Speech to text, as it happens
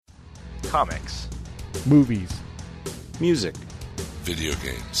Comics. Movies. Music. Video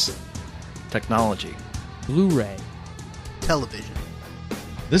games. Technology. Blu-ray. Television.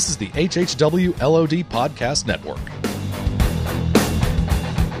 This is the HHW LOD Podcast Network.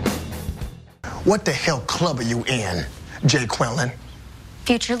 What the hell club are you in, Jay Quinlan?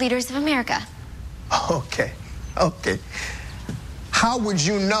 Future Leaders of America. Okay. How would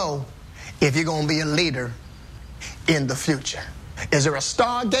you know if you're going to be a leader in the future? Is there a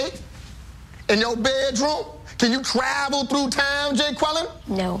Stargate in your bedroom? Can you travel through time, Jay Quinlan?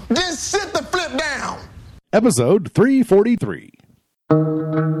 No. Then sit the flip down. Episode 343. The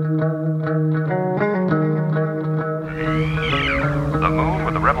moon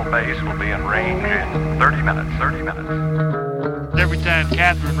with the rebel base will be in range in 30 minutes. Every time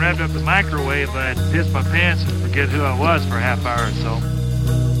Catherine revved up the microwave, I'd piss my pants and forget who I was for a half hour or so.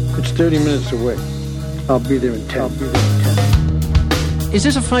 It's 30 minutes away. I'll be there in 10. Is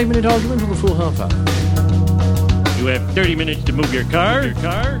this a 5-minute argument or a full half hour? You have 30 minutes to move your car.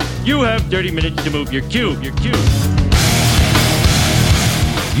 You have 30 minutes to move your cube.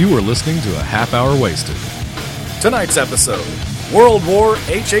 You are listening to a half hour wasted. Tonight's episode, World War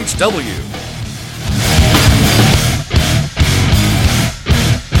HHW.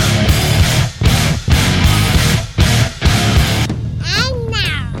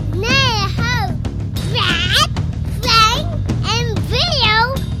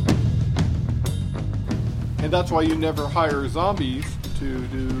 And that's why you never hire zombies to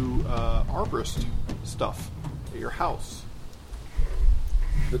do arborist stuff at your house.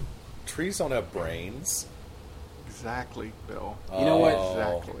 The trees don't have brains. Exactly, Bill. You know what?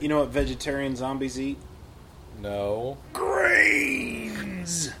 Exactly. You know what vegetarian zombies eat? No.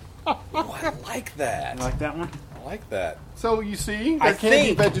 Grains. Oh, I like that. You like that one? I like that. So you see, there can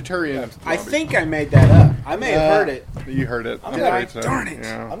be vegetarian zombies. I think I made that up. I may have heard it. You heard it. Darn it!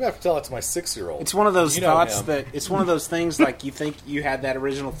 Yeah. I'm gonna have to tell it to my 6-year-old. It's one of those thoughts that it's one of those things like you think you had that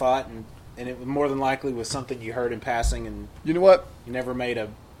original thought, and it more than likely was something you heard in passing, and you know what? You never made a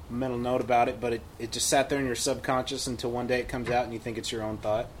mental note about it, but it just sat there in your subconscious until one day it comes out and you think it's your own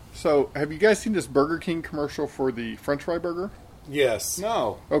thought. So, have you guys seen this Burger King commercial for the French fry burger? Yes.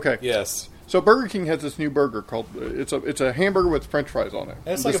 No. Okay. Yes. So Burger King has this new burger called it's a hamburger with French fries on it.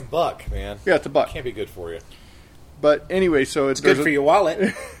 And it's like $1, man. Yeah, it's $1. Can't be good for you. But anyway, so it's good for your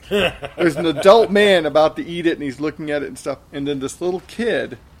wallet. There's an adult man about to eat it, and he's looking at it and stuff. And then this little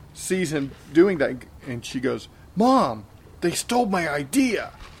kid sees him doing that, and she goes, "Mom, they stole my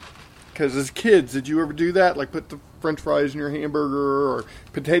idea." Because as kids, did you ever do that? Like put the French fries in your hamburger or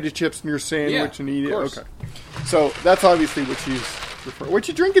potato chips in your sandwich and eat it? Okay. So that's obviously what she's referring. What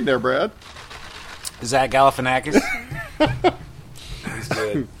you drinking there, Brad? Zach Galifianakis. He's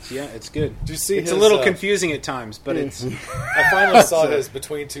good. Yeah, it's good. Do you see it's a little confusing at times, but it's... I finally saw his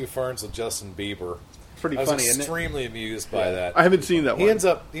Between Two Ferns with Justin Bieber. Pretty funny, isn't it? I was extremely amused by that. I haven't seen that one. He ends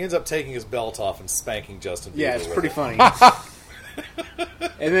up taking his belt off and spanking Justin Bieber. Yeah, it's pretty funny.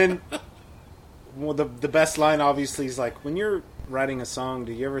 And then, well, the best line obviously is like, when you're writing a song,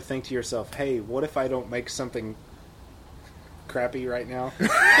 do you ever think to yourself, hey, what if I don't make something crappy right now?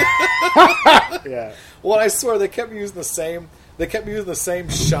 Yeah. Well, I swear they kept using the same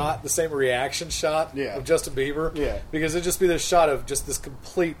shot, the same reaction shot of Justin Bieber. Yeah. Because it'd just be this shot of just this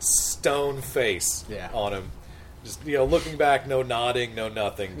complete stone face on him. Just, looking back, no nodding, no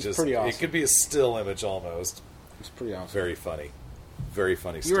nothing. It's just pretty awesome. It could be a still image almost. It's pretty awesome. Very funny. Very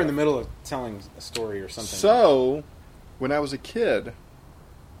funny stuff. You were in the middle of telling a story or something. So, when I was a kid,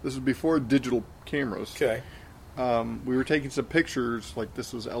 this was before digital cameras. Okay. We were taking some pictures, like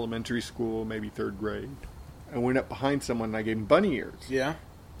this was elementary school, maybe 3rd grade. I went up behind someone and I gave him bunny ears. Yeah.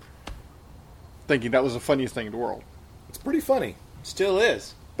 Thinking that was the funniest thing in the world. It's pretty funny. Still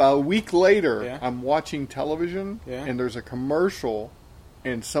is. About a week later, I'm watching television and there's a commercial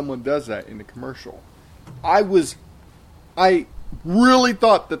and someone does that in the commercial. I really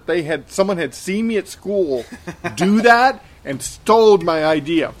thought that someone had seen me at school do that and stole my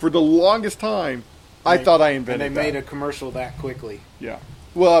idea. For the longest time, I thought I invented that. And they made a commercial that quickly. Yeah.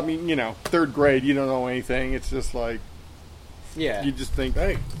 Well, I mean, 3rd grade, you don't know anything. It's just like, you just think,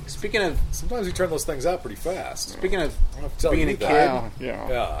 hey. Speaking of, sometimes you turn those things out pretty fast. Speaking of being a kid,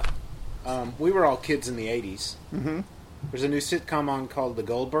 we were all kids in the 80s. Mm-hmm. There's a new sitcom on called The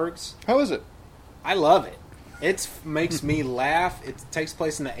Goldbergs. How is it? I love it. It makes me laugh. It takes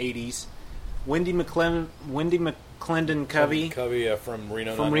place in the 80s. Wendy McClendon Covey. From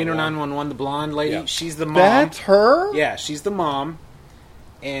Reno 911. From Reno 911, the blonde lady. Yeah. She's the mom. That's her? Yeah, she's the mom.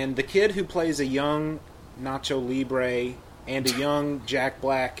 And the kid who plays a young Nacho Libre and a young Jack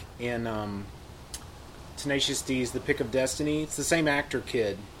Black in Tenacious D's The Pick of Destiny, it's the same actor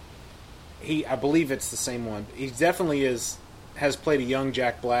kid. I believe it's the same one. He definitely has played a young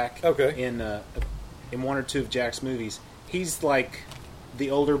Jack Black. Okay. In one or two of Jack's movies. He's like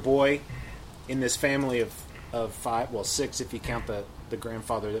the older boy in this family of 5, well 6 if you count the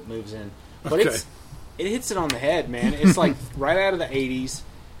grandfather that moves in. But Okay. it hits it on the head, man. It's like right out of the 80s.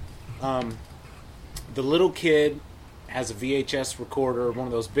 The little kid has a VHS recorder, one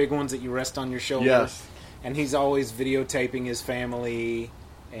of those big ones that you rest on your shoulder. Yes. And he's always videotaping his family.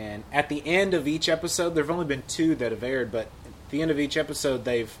 And at the end of each episode, there have only been 2 that have aired, but at the end of each episode,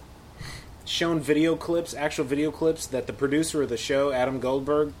 they've shown actual video clips that the producer of the show, Adam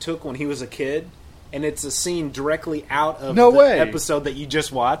Goldberg, took when he was a kid. And it's a scene directly out of the episode that you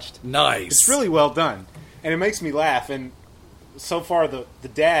just watched. Nice. It's really well done. And it makes me laugh. And so far, the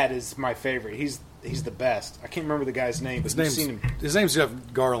dad is my favorite. He's the best. I can't remember the guy's name. His name's Jeff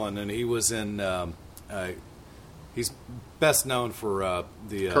Garland, and he was in. He's best known for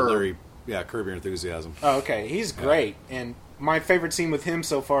the Curb. Curb Your Enthusiasm. Oh, okay. He's great. And my favorite scene with him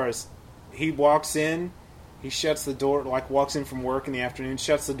so far is he walks in, he shuts the door, like walks in from work in the afternoon,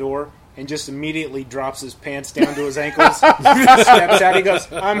 shuts the door, and just immediately drops his pants down to his ankles, steps out, he goes,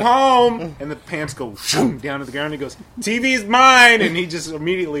 "I'm home!" And the pants go down to the ground, he goes, "TV's mine!" And he just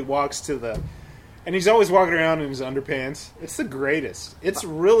immediately walks to the... And he's always walking around in his underpants. It's the greatest. It's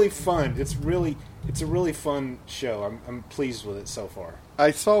really fun. It's a really fun show. I'm pleased with it so far.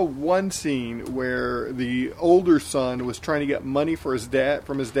 I saw one scene where the older son was trying to get money for his dad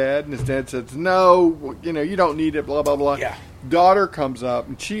and his dad says, "No, you don't need it, blah, blah, blah." Yeah. Daughter comes up,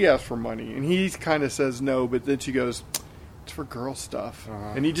 and she asks for money, and he kind of says no, but then she goes, "It's for girl stuff."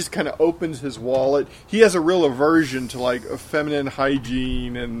 Uh-huh. And he just kind of opens his wallet. He has a real aversion to, like, feminine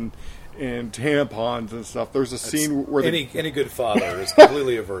hygiene and tampons and stuff. There's a scene where... Any good father is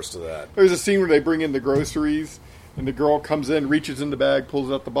completely averse to that. There's a scene where they bring in the groceries, and the girl comes in, reaches in the bag,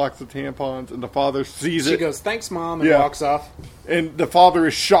 pulls out the box of tampons, and the father sees it. She goes, "Thanks, Mom," and walks off. And the father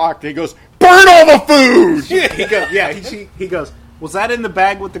is shocked. He goes, "Burn all the food!" He goes, "Was that in the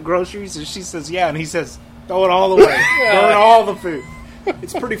bag with the groceries?" And she says, "Yeah." And he says, "Throw it all away. Burn all the food."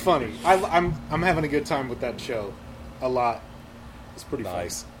 It's pretty funny. I'm having a good time with that show. A lot. It's pretty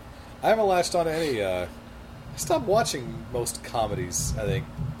nice. I haven't latched on to any. I stopped watching most comedies, I think.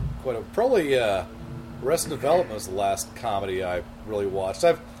 Probably Arrested Development was the last comedy I really watched.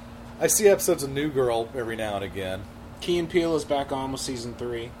 I see episodes of New Girl every now and again. Key and Peele is back on with season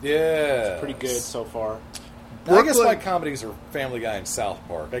 3. Yeah. It's pretty good so far. I guess my comedies are Family Guy and South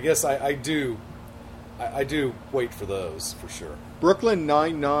Park. I guess I do wait for those, for sure. Brooklyn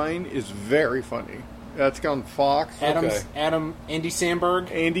Nine-Nine is very funny. That's on Fox. Andy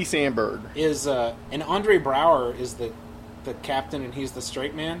Samberg. Andy Samberg is, and Andre Braugher is the captain, and he's the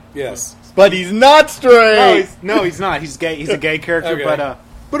straight man. Yes, but he's not straight. No, he's not. He's gay. He's a gay character, okay.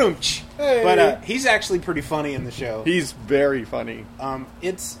 But he's actually pretty funny in the show. He's very funny.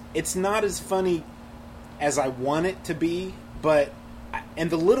 It's not as funny as I want it to be, but. And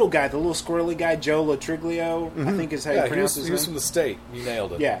the little guy, the little squirrely guy, Joe Latriglio, I think is how you pronounce his name. He was from the state. You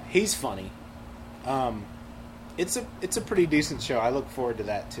nailed it. Yeah, he's funny. It's a pretty decent show. I look forward to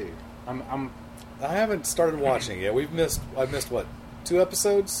that too. I haven't started watching it yet. I've missed what, 2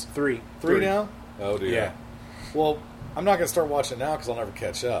 episodes? 3 now? Oh dear. Yeah. Well, I'm not going to start watching it now because I'll never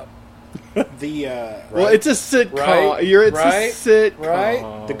catch up. Well, it's a sitcom. Right? A sitcom.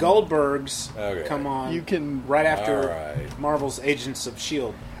 Right? The Goldbergs come on. You can right after Marvel's Agents of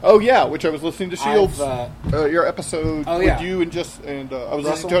S.H.I.E.L.D. Oh yeah, which I was listening to S.H.I.E.L.D.'s your episode with you and I was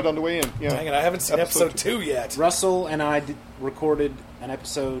listening to it on the way in. Yeah. Dang it, I haven't seen episode 2 yet. Russell and I recorded an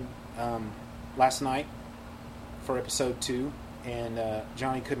episode last night for episode 2, and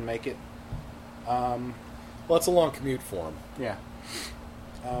Johnny couldn't make it. Well, it's a long commute for him. Yeah.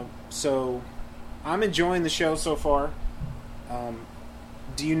 So I'm enjoying the show so far.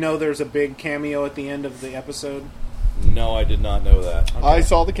 Do you know there's a big cameo at the end of the episode? No, I did not know that. Okay. I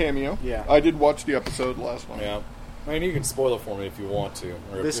saw the cameo. Yeah. I did watch the episode last night. Yeah. I mean, you can spoil it for me if you want to.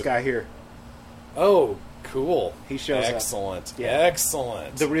 This guy here. Oh, cool. He shows Excellent. up. Yeah.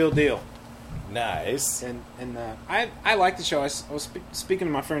 Excellent. The real deal. Nice. And I like the show. I was speaking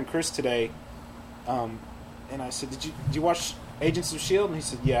to my friend Chris today, and I said, Did you watch Agents of S.H.I.E.L.D.? And he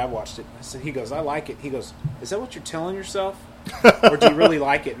said, "Yeah, I watched it." I said, I like it. He goes, "Is that what you're telling yourself? Or do you really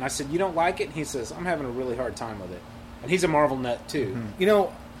like it?" And I said, "You don't like it?" And he says, "I'm having a really hard time with it." And he's a Marvel nut, too. Mm-hmm. You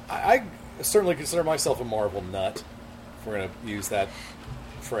know, I certainly consider myself a Marvel nut, if we're going to use that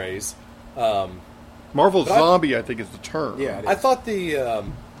phrase. Marvel zombie, I think, is the term. Yeah, I thought the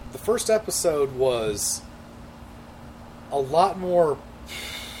first episode was a lot more...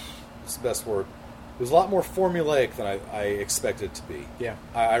 What's the best word? was a lot more formulaic than I expected it to be. Yeah.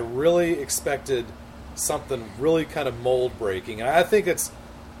 I really expected something really kind of mold breaking, and I think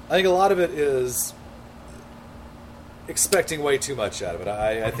a lot of it is expecting way too much out of it.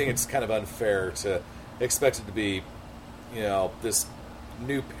 I think it's kind of unfair to expect it to be, this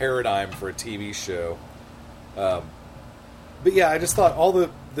new paradigm for a TV show. But yeah, I just thought all the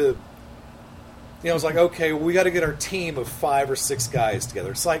it was like, okay, well, we got to get our team of 5 or 6 guys together.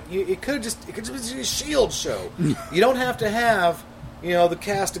 It's like it could just be a SHIELD show. You don't have to have the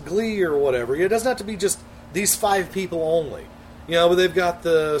cast of Glee or whatever. It doesn't have to be just these 5 people only. But they've got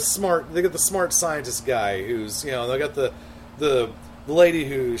the smart scientist guy who's they got the lady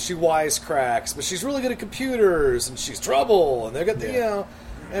who she wisecracks, but she's really good at computers and she's trouble, and they got the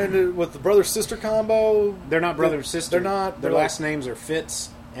and with the brother sister combo, they're not brother sister. They're not. Their last names are Fitz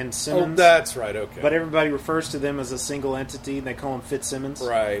and Simmons. Oh, that's right. Okay, but everybody refers to them as a single entity. They call him Fitzsimmons.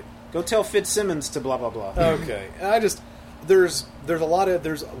 Right. Go tell Fitzsimmons to blah blah blah. Okay. There's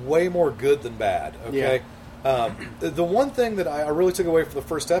way more good than bad. Okay. Yeah. The one thing that I really took away from the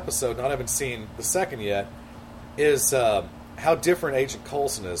first episode, and I haven't seen the second yet, is how different Agent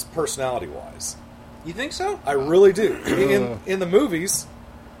Coulson is personality-wise. You think so? I really do. In the movies.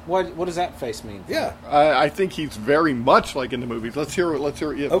 What does that face mean? Yeah. I think he's very much like in the movies. Let's hear what you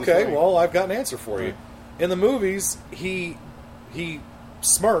have to say. Okay, well, I've got an answer for you. In the movies, he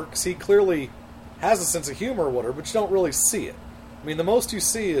smirks. He clearly has a sense of humor or whatever, but you don't really see it. I mean, the most you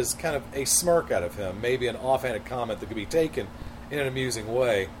see is kind of a smirk out of him, maybe an offhanded comment that could be taken in an amusing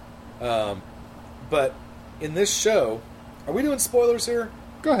way. But in this show, are we doing spoilers here?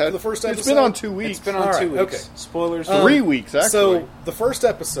 Go ahead. For the first episode? It's been on 2 weeks. It's been on 2 weeks. Okay. Spoilers. 3 weeks, actually. So, the first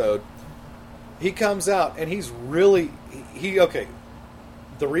episode, he comes out, and he's really... Okay.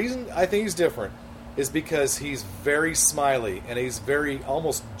 The reason I think he's different is because he's very smiley, and he's very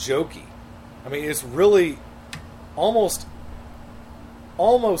almost jokey. I mean, it's really almost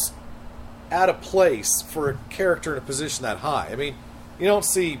out of place for a character in a position that high. I mean, you don't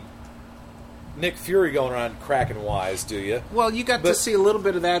see Nick Fury going around cracking wise, do you? Well, you got to see a little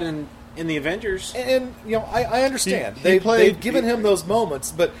bit of that in the Avengers, and I understand they've given him those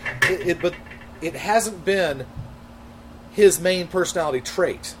moments, but it hasn't been his main personality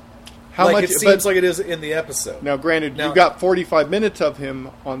trait. It seems like it is in the episode. Now, granted, you got 45 minutes of him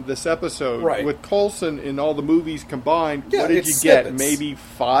on this episode. Right. With Coulson in all the movies combined, yeah, what did you get? Maybe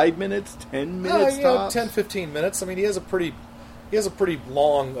 5 minutes, 10 minutes tops? 10, 15 minutes. I mean, he has a pretty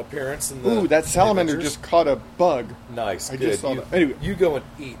long appearance in the... Ooh, that salamander just caught a bug. Nice, I good. just saw that. Anyway. You go and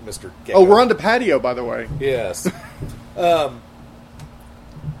eat, Mr. Gecko. Oh, we're on the patio, by the way. Yes. I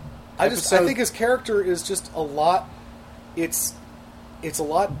think his character is just a lot... It's a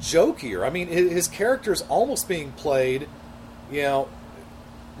lot jokier. I mean, his character is almost being played,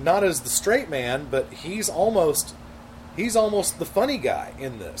 not as the straight man, but he's almost the funny guy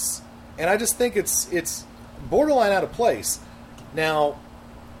in this. And I just think it's borderline out of place. Now,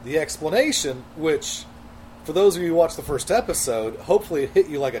 the explanation, which, for those of you who watched the first episode, hopefully it hit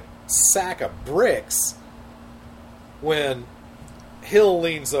you like a sack of bricks when Hill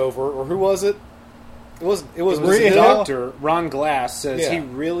leans over, or who was it? It was the doctor, Ron Glass, says he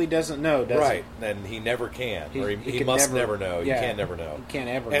really doesn't know, does right, and he never can, or he must never know. Yeah, you can never know. You can't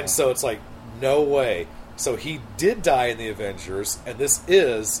ever know. And so it's like, no way. So he did die in the Avengers, and this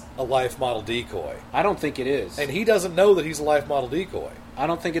is a life model decoy. I don't think it is. And he doesn't know that he's a life model decoy. I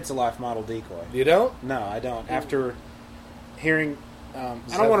don't think it's a life model decoy. You don't? No, I don't. After hearing... I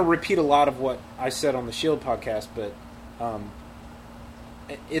don't want to repeat a lot of what I said on the S.H.I.E.L.D. podcast, but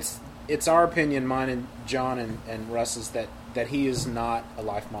it's our opinion, mine and John and Russ's, that he is not a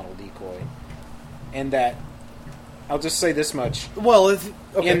life model decoy. And that... I'll just say this much. Well,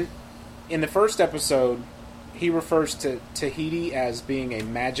 in the first episode, he refers to Tahiti as being a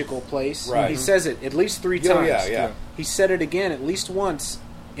magical place. Right. He says it at least 3 times. Yeah. He said it again at least once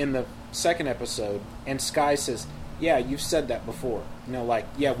in the second episode, and Skye says, yeah, you've said that before.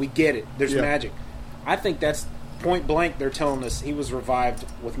 We get it. There's magic. I think that's point blank they're telling us he was revived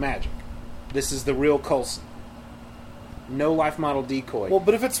with magic. This is the real Coulson. No life model decoy. Well,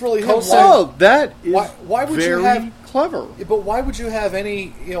 but if it's really Coulson, him, that is why would very you have clever. But why would you have any,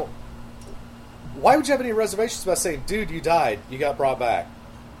 why would you have any reservations about saying, dude, you died, you got brought back?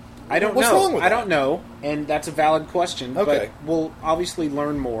 I don't know. What's wrong with that? I don't know, and that's a valid question. Okay. But we'll obviously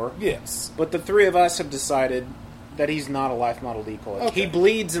learn more. Yes. But the 3 of us have decided that he's not a life model decoy. Okay. He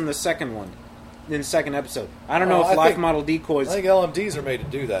bleeds in the second one, in the second episode. I don't know if life model decoys... I think LMDs are made to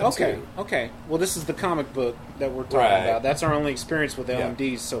do that, too. Okay. Well, this is the comic book that we're talking about. That's our only experience with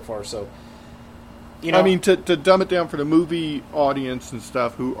LMDs so far, so... I mean, to dumb it down for the movie audience and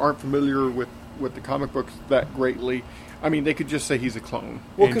stuff who aren't familiar with with the comic books that greatly. I mean, they could just say he's a clone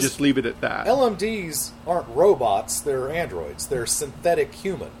Well, and 'cause just leave it at that. LMDs aren't robots, they're androids. They're synthetic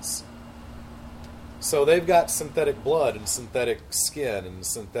humans. So they've got synthetic blood and synthetic skin and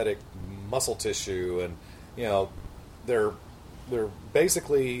synthetic muscle tissue, and you know, they're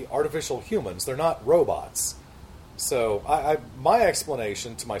basically artificial humans. They're not robots. So my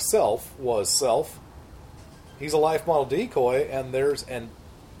explanation to myself was he's a life model decoy, and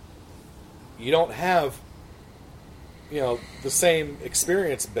you don't have, you know, the same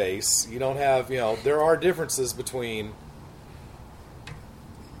experience base. You don't have, you know, there are differences between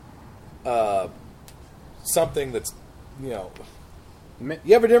something that's, you know,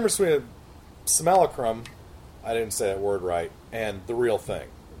 you have a difference between a simulacrum, I didn't say that word right, and the real thing.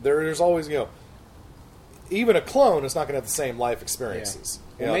 There's always, you know, even a clone is not going to have the same life experiences.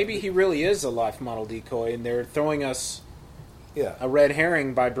 Yeah. Well, maybe he really is a life model decoy, and they're throwing us Yeah. a red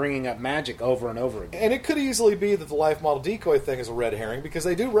herring by bringing up magic over and over again. And it could easily be that the life model decoy thing is a red herring, because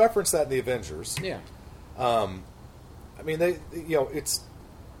they do reference that in the Avengers. Yeah. I mean, I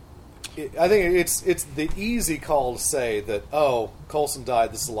think it's the easy call to say that, oh, Coulson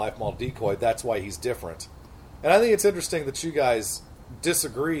died, this is a life model decoy, that's why he's different. And I think it's interesting that you guys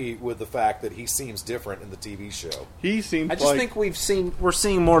disagree with the fact that he seems different in the TV show. He seems I just think we're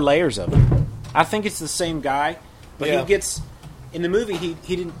seeing more layers of him. I think it's the same guy, but Yeah. he gets in the movie he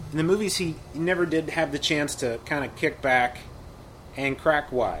didn't in the movies he never did have the chance to kind of kick back and crack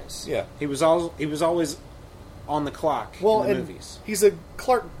wise. Yeah. He was always on the clock in the and movies. he's a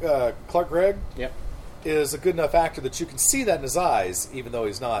Clark Gregg. Yep. Is a good enough actor that you can see that in his eyes, even though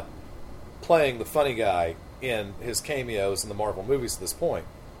he's not playing the funny guy in his cameos in the Marvel movies at this point.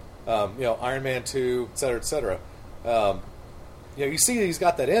 You know, Iron Man 2, et cetera, et cetera. You know, you see that he's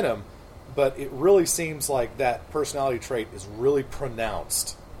got that in him, but it really seems like that personality trait is really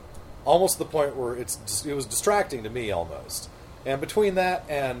pronounced, almost to the point where it was distracting to me almost. And between that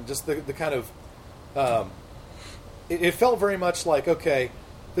and just the kind of, it felt very much like, okay,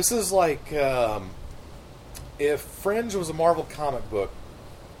 this is like if Fringe was a Marvel comic book,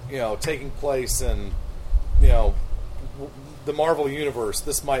 you know, taking place in, you know, the Marvel universe,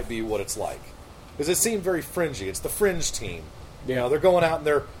 this might be what it's like. Because it seemed very fringy. It's the Fringe team. You know, they're going out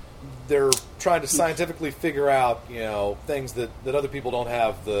and they're trying to scientifically figure out, you know, things that other people don't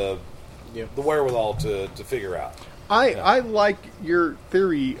have the wherewithal to figure out. I like your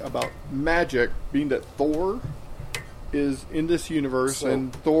theory about magic being that Thor is in this universe, So,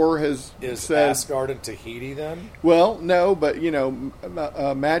 and Thor has Is said, Asgard and Tahiti then? well, no, but, you know,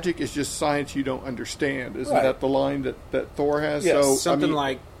 magic is just science you don't understand. Isn't Right. that the line that Thor has? Yes. So, Something I mean,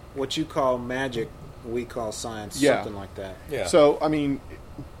 like what you call magic, we call science. Yeah. Something like that. Yeah. So, I mean,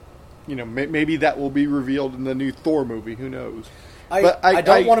 you know, maybe that will be revealed in the new Thor movie. Who knows? I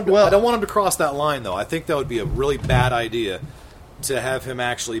don't want him to cross that line, though. I think that would be a really bad idea to have him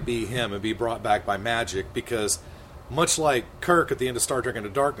actually be him and be brought back by magic, because much like Kirk at the end of Star Trek Into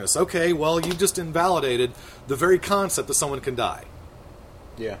Darkness, okay, well, you just invalidated the very concept that someone can die.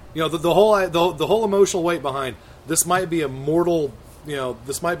 Yeah. You know, the whole emotional weight behind this might be a mortal, you know,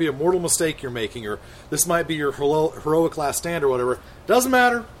 this might be a mortal mistake you're making, or this might be your heroic last stand or whatever. Doesn't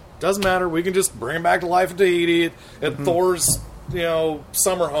matter. Doesn't matter. We can just bring him back to life in Tahiti at Thor's, you know,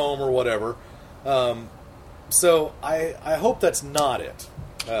 summer home or whatever. So I hope that's not it.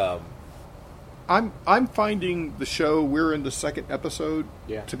 I'm finding the show, we're in the second episode,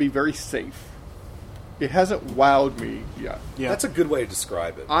 to be very safe. It hasn't wowed me yet. Yeah. That's a good way to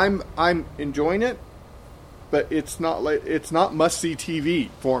describe it. I'm enjoying it, but it's not must see TV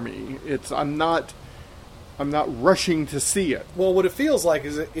for me. I'm not rushing to see it. Well, what it feels like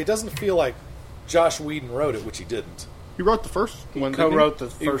is it doesn't feel like Josh Whedon wrote it, which he didn't. He wrote the first one. Co-wrote the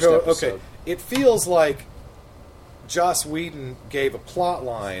first episode. Okay, it feels like Joss Whedon gave a plot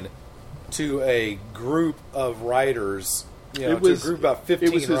line to a group of writers. You know, to a group of about 15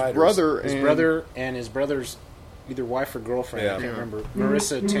 it was his writers. brother and his brother's either wife or girlfriend. Yeah. I can't remember.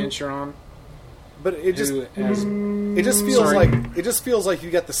 Marissa Tancheron. But it just Sorry. feels like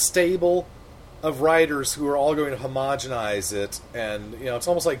you got the stable of writers who are all going to homogenize it, and you know, it's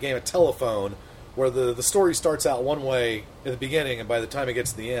almost like a game of telephone, where the story starts out one way in the beginning, and by the time it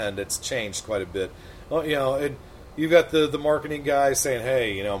gets to the end, it's changed quite a bit. Well, you know, you've got the marketing guy saying,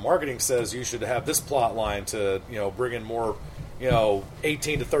 hey, you know, marketing says you should have this plot line to, you know, bring in more, you know,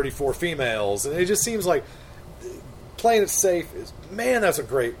 18 to 34 females, and it just seems like playing it safe is, that was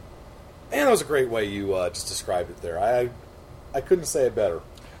a great way you just described it there. I couldn't say it better.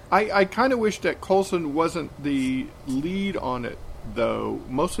 I kind of wish that Coulson wasn't the lead on it, though,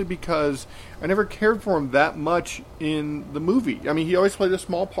 mostly because I never cared for him that much in the movie. I mean, he always played a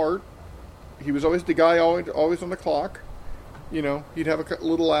small part, he was always the guy always on the clock. You know, he'd have a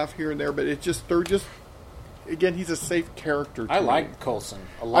little laugh here and there, but they're just, again, he's a safe character to I me. like Coulson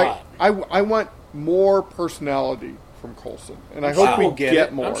a lot. I want more personality from Coulson, and I hope we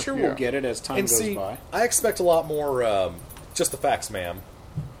get more. I'm sure we'll get it as time goes by. I expect a lot more Just the Facts, Ma'am.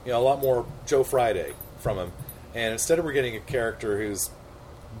 You know, a lot more Joe Friday from him. And instead we're getting a character who's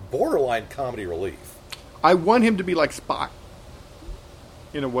borderline comedy relief. I want him to be like Spock,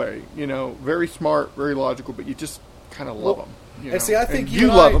 in a way. You know, very smart, very logical, but you just kind of love him. You know? See, I think you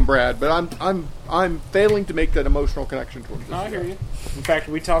love him, Brad, but I'm failing to make that emotional connection towards him. No, I hear you. In fact,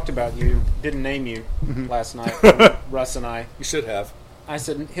 we talked about you. Didn't name you last night. Russ and I. You should have. I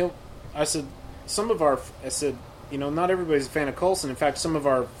said you know, not everybody's a fan of Coulson. In fact, some of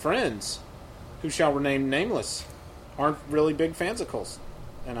our friends, who shall remain nameless, aren't really big fans of Coulson.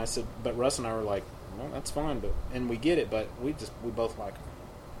 And I said, but Russ and I were like, well, that's fine, and we get it, but we both like him.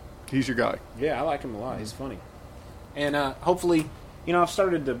 He's your guy. Yeah, I like him a lot. He's funny. And hopefully, you know, I've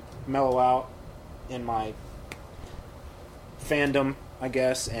started to mellow out in my fandom, I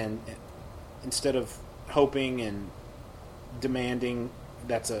guess, and instead of hoping and demanding,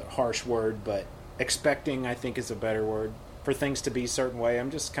 that's a harsh word, but expecting, I think, is a better word, for things to be a certain way.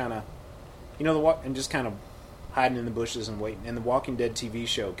 I'm just kind of, you know, and just kind of hiding in the bushes and waiting. And the Walking Dead TV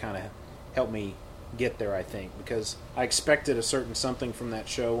show kind of helped me get there, I think, because I expected a certain something from that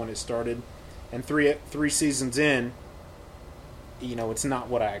show when it started, and three seasons in, you know, it's not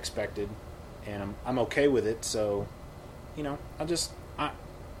what I expected, and I'm okay with it. So, you know,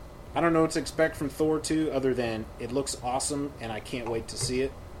 I don't know what to expect from Thor 2 other than it looks awesome and I can't wait to see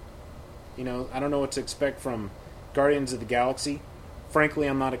it. You know, I don't know what to expect from Guardians of the Galaxy. Frankly,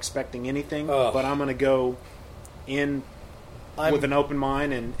 I'm not expecting anything, but I'm going to go in with an open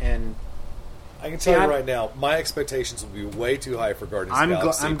mind and I can tell you right now, my expectations will be way too high for Guardians of the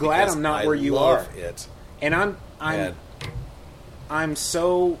Galaxy. I'm glad I'm not where you are. It. And I'm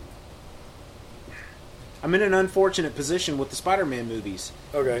in an unfortunate position with the Spider-Man movies.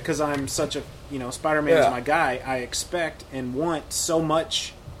 Okay. Because I'm such a, you know, Spider-Man is my guy. I expect and want so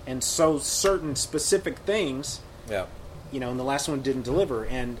much and so certain specific things. Yeah. You know, and the last one didn't deliver.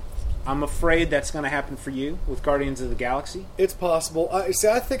 And I'm afraid that's going to happen for you with Guardians of the Galaxy. It's possible. I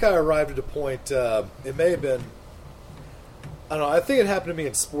think I arrived at a point, it may have been, I don't know, I think it happened to me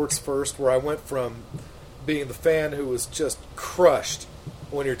in sports first, where I went from being the fan who was just crushed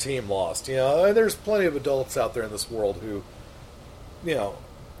when your team lost. You know, and there's plenty of adults out there in this world who, you know,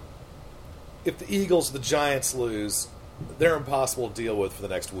 if the Eagles or the Giants lose, they're impossible to deal with for the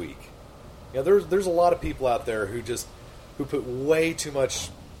next week. You know, there's a lot of people out there who put way too much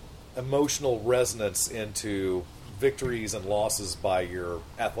emotional resonance into victories and losses by your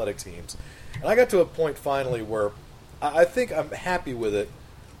athletic teams. And I got to a point finally where I think I'm happy with it.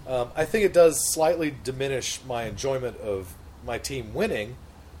 I think it does slightly diminish my enjoyment of my team winning,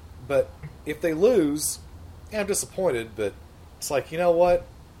 but if they lose, I'm disappointed, but it's like, you know what?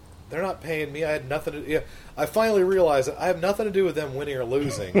 They're not paying me. I had nothing to do. I finally realized that I have nothing to do with them winning or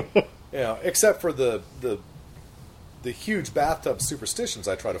losing, you know, except for the huge bathtub superstitions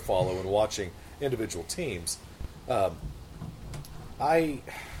I try to follow in watching individual teams. I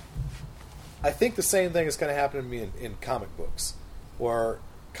think the same thing is going to happen to me in comic books, where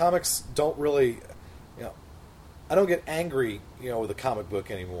comics don't really, you know, I don't get angry, you know, with a comic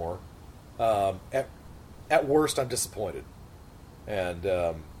book anymore. At worst, I'm disappointed. And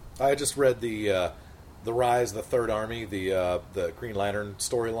I just read the Rise of the Third Army, the Green Lantern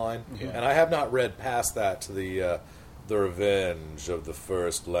storyline, and I have not read past that to the Revenge of the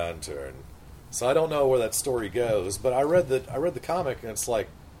First Lantern. So I don't know where that story goes, but I read the comic, and it's like,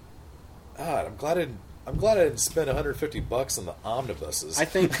 God, I'm glad I didn't spend $150 on the omnibuses. I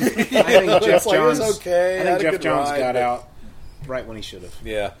think Jeff Johns. Okay. I think Jeff Johns got out right when he should have.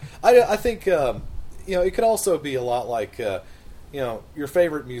 Yeah, I think you know, it could also be a lot like you know, your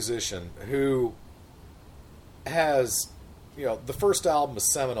favorite musician who has, you know, the first album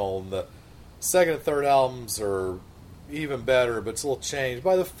is seminal, and the second and third albums are even better, but it's a little changed.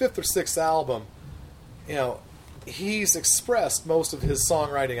 By the fifth or sixth album, you know, he's expressed most of his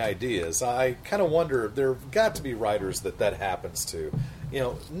songwriting ideas. I kind of wonder, there have got to be writers that happens to. You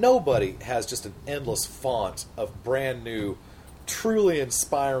know, nobody has just an endless font of brand new truly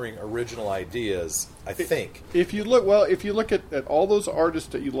inspiring original ideas, I think. If you look at all those artists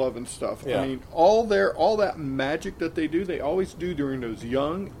that you love and stuff, Yeah. I mean, all that magic that they do, they always do during those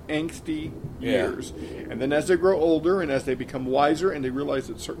young, angsty years. And then as they grow older and as they become wiser and they realize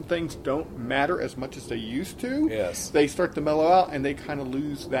that certain things don't matter as much as they used to, Yes. they start to mellow out and they kind of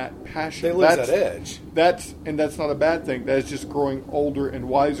lose that passion. They lose that edge. That's not a bad thing. That is just growing older and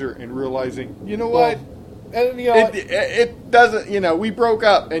wiser and realizing, you know what? And you know, It doesn't, we broke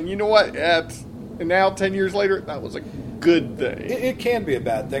up, and you know what? And now, 10 years later, that was a good thing. it can be a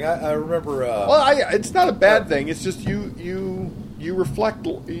bad thing. I remember. It's not a bad thing. It's just you reflect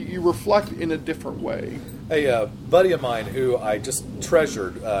in a different way. A buddy of mine who I just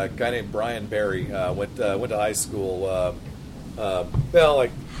treasured, a guy named Brian Barry, went to high school.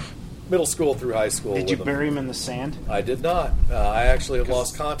 Like middle school through high school. Did you with bury him in the sand? I did not. I actually have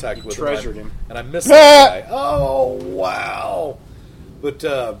lost contact with treasured him. him. And I missed that guy. Oh, wow. But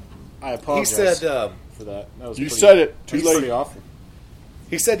I apologize he said, for that. That was you pretty, said it. Too that's late. pretty awful.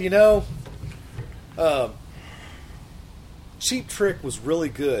 He said, Cheap Trick was really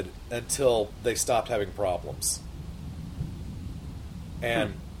good until they stopped having problems.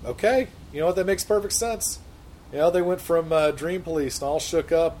 And, okay, you know what? That makes perfect sense. They went from Dream Police and All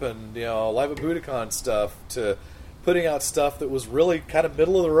Shook Up and, Live at Budokan stuff to putting out stuff that was really kind of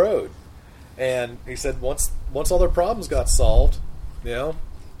middle of the road. And he said once all their problems got solved, they're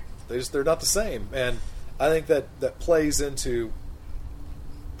not the same. And I think that plays into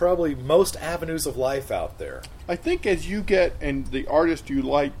probably most avenues of life out there. I think as you get, and the artists you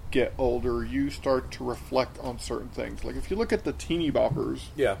like get older, you start to reflect on certain things. Like if you look at the teeny boppers,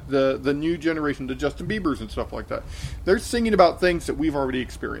 the new generation, the Justin Biebers and stuff like that, they're singing about things that we've already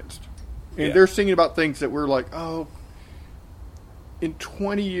experienced. And they're singing about things that we're like, oh, in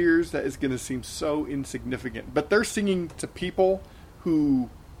 20 years that is going to seem so insignificant. But they're singing to people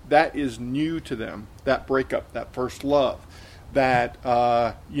who that is new to them, that breakup, that first love. That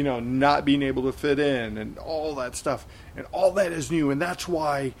not being able to fit in and all that stuff, and all that is new, and that's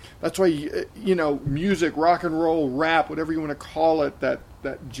why music, rock and roll, rap, whatever you want to call it, that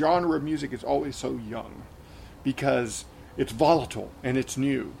genre of music is always so young because it's volatile and it's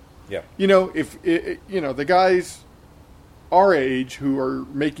new. Yeah. If the guys our age who are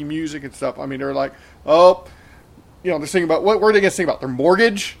making music and stuff, I mean, they're like, oh. They're singing about what are they going to sing about? Their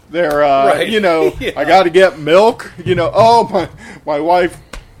mortgage? Their, right. I got to get milk. Oh my wife.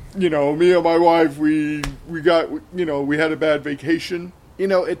 Me and my wife, we got. We had a bad vacation.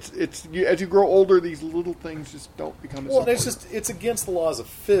 It's as you grow older, these little things just don't become as important. It's against the laws of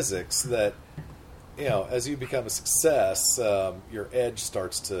physics that as you become a success, your edge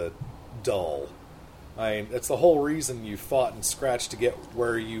starts to dull. I mean, it's the whole reason you fought and scratched to get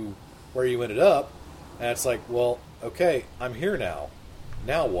where you ended up. And it's like, well, okay, I'm here now.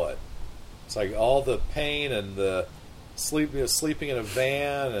 Now what? It's like all the pain and the sleeping in a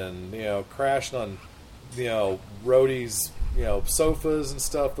van and crashing on roadies sofas and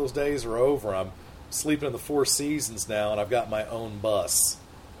stuff. Those days are over. I'm sleeping in the Four Seasons now, and I've got my own bus.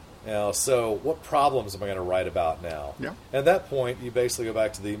 So what problems am I going to write about now? Yeah. At that point, you basically go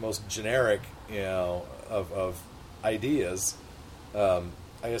back to the most generic of ideas. I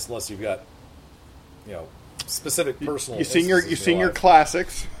guess unless you've got specific personal. You sing your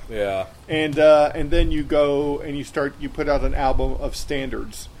classics. Yeah. And then you go and you put out an album of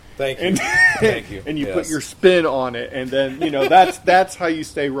standards. Thank you. And, Thank you. And you put your spin on it, and then that's how you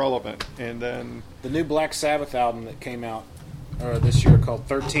stay relevant. And then the new Black Sabbath album that came out this year called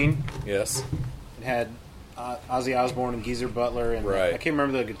 13. Yes. It had Ozzy Osbourne and Geezer Butler, and right. I can't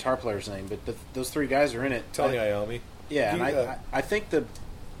remember the guitar player's name, but those three guys are in it. Tony Iommi. Yeah, and I think the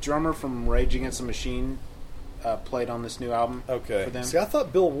drummer from Rage Against the Machine played on this new album. Okay. For them. See, I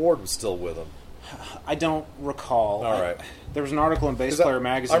thought Bill Ward was still with them. I don't recall. All right. There was an article in Bass Player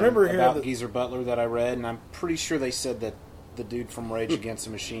magazine about Geezer Butler that I read, and I'm pretty sure they said that the dude from Rage Against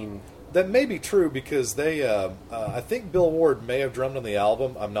the Machine. That may be true because they. I think Bill Ward may have drummed on the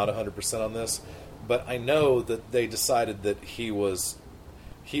album. I'm not 100% on this, but I know that they decided that he was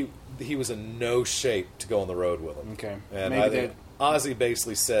in no shape to go on the road with them. Okay. And I think Ozzy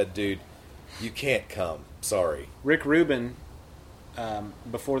basically said, "Dude, you can't come. Sorry." Rick Rubin,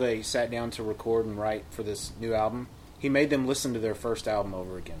 before they sat down to record and write for this new album, he made them listen to their first album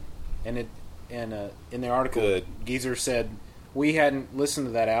over again. And in the article, Geezer said, we hadn't listened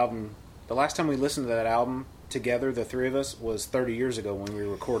to that album. The last time we listened to that album together, the three of us, was 30 years ago when we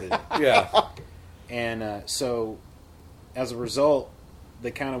recorded it. Yeah. And so, as a result,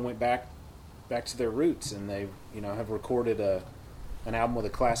 they kind of went back to their roots, and they have recorded an album with a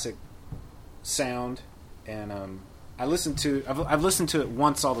classic sound. And I've listened to it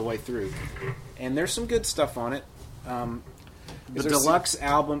once all the way through, and there's some good stuff on it. The deluxe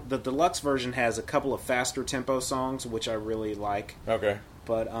album, the deluxe version has a couple of faster tempo songs, which I really like. Okay.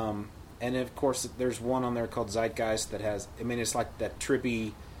 But and of course, there's one on there called Zeitgeist that has. I mean, it's like that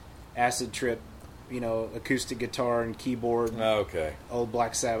trippy, acid trip, acoustic guitar and keyboard. Okay. Old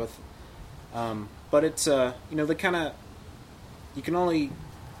Black Sabbath. But it's they kind of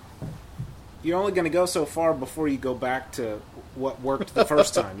you're only going to go so far before you go back to what worked the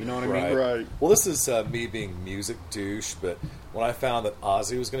first time. You know what I mean? Right. Well, this is me being music douche, but when I found that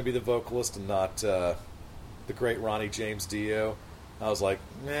Ozzy was going to be the vocalist and not the great Ronnie James Dio, I was like,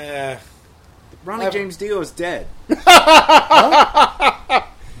 nah. Ronnie James Dio is dead.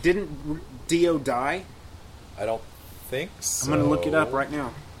 Didn't Dio die? I don't think so. I'm going to look it up right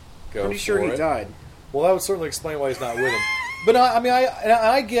now. Pretty sure he died. Well, that would certainly explain why he's not with him. But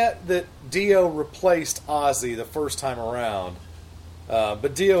I get that Dio replaced Ozzy the first time around,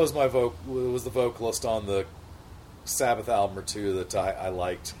 but Dio was was the vocalist on the Sabbath album or two that I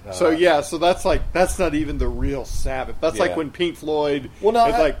liked. So that's not even the real Sabbath. That's like when Pink Floyd. Well, no,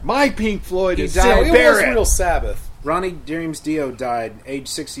 it's like my Pink Floyd is died. It was Barrett. real Sabbath. Ronnie James Dio died, age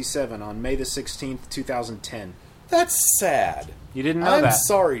 67, on May the 16th, 2010. That's sad. You didn't know I'm that.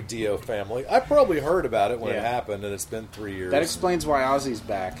 sorry, Dio family. I probably heard about it when it happened, and it's been 3 years. That explains why Ozzy's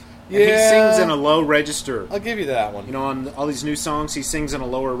back. And Yeah. he sings in a low register. I'll give you that one. On all these new songs, he sings in a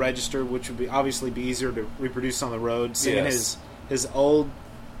lower register, which would obviously be easier to reproduce on the road. Singing his old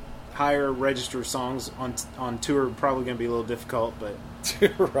higher register songs on tour probably going to be a little difficult, but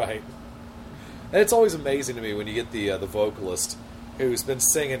right. And it's always amazing to me when you get the vocalist who's been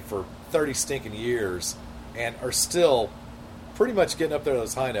singing for 30 stinking years and are still pretty much getting up there to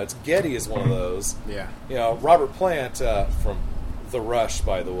those high notes. Geddy is one of those. Yeah. Robert Plant from The Rush,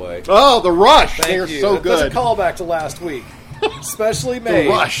 by the way. Oh, The Rush! Thank They're you. so That's good. a callback to last week. Especially made. The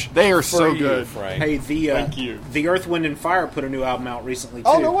Rush. They are so you, good. Frank. hey, Thank you. the Earth, Wind, and Fire put a new album out recently, too.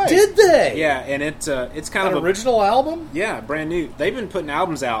 Oh, no way. Did they? Yeah, and it's kind An of original album? Yeah, brand new. They've been putting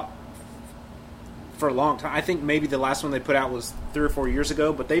albums out for a long time. I think maybe the last one they put out was 3 or 4 years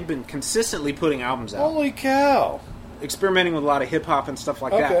ago, but they've been consistently putting albums out. Holy cow. Experimenting with a lot of hip-hop and stuff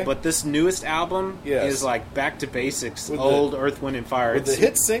like that. But this newest album is like back to basics. With old Earth, Wind, and Fire. With the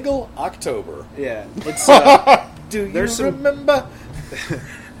hit single, October. Yeah. It's, Do you remember?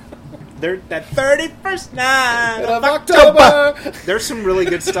 That 31st night of October. There's some really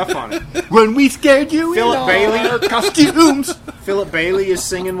good stuff on it. When we scared you Philip in Bailey. our costumes. Philip Bailey is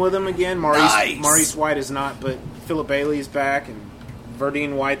singing with them again. Nice. Maurice White is not, but Philip Bailey is back, and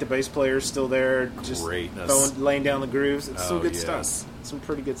Verdine White, the bass player, is still there, just laying down the grooves. It's some good stuff. Some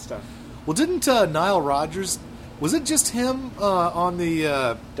pretty good stuff. Well, didn't Nile Rodgers... Was it just him on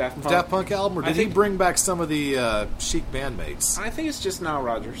the Daft Punk album, or did he bring back some of the Chic bandmates? I think it's just Nile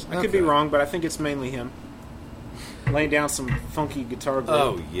Rodgers. I could be wrong, but I think it's mainly him. Laying down some funky guitar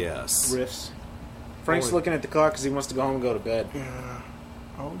riffs. Frank's looking at the clock because he wants to go home and go to bed. Yeah,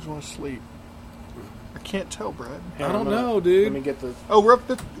 I always want to sleep. I can't tell, Brad. I don't know, dude. Let me get the... Oh, we're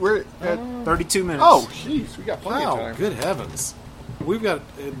at 32 minutes. Oh, jeez, we got plenty of time. Good heavens. We've got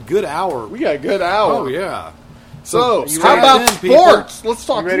a good hour. We got a good hour. Oh, yeah. So, you how about sports? Let's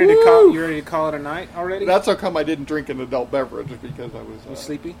talk. You ready to call it a night already? That's how come I didn't drink an adult beverage, because I was You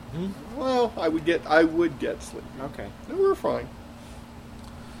sleepy? Well, I would get sleepy. Okay, no, we're fine.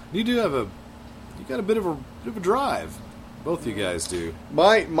 You got a bit of a drive. Both you guys do.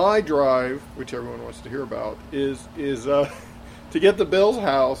 My drive, which everyone wants to hear about, is to get to Bill's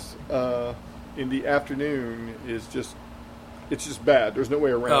house in the afternoon is just. It's just bad. There's no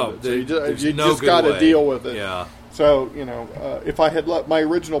way around it. So you just got to deal with it. Yeah. So, if I had my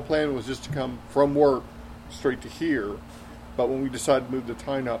original plan was just to come from work straight to here, but when we decided to move the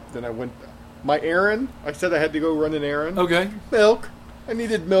time up, then I went. My errand, I said I had to go run an errand. Okay. Milk. I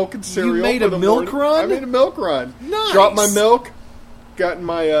needed milk and cereal. You made for a the milk morning. run? I made a milk run. Nice. Dropped my milk, got in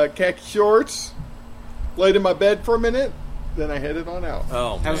my khaki shorts, laid in my bed for a minute, then I headed on out.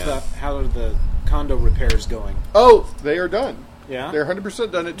 Oh, man. How are the condo repairs going? Oh, they are done. Yeah, they're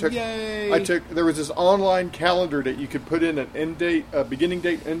 100% done. It took. Yay. There was this online calendar that you could put in an end date, a beginning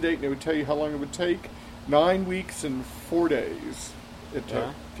date, end date, and it would tell you how long it would take. 9 weeks and 4 days it took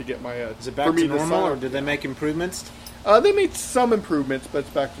to get my. Is it back to normal, or did they make improvements? They made some improvements, but it's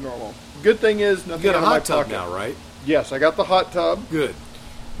back to normal. Good thing is nothing You got out a of my hot tub pocket. now, right? Yes, I got the hot tub. Good.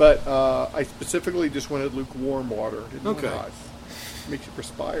 But I specifically just wanted lukewarm water. Didn't want Okay. hot. Makes you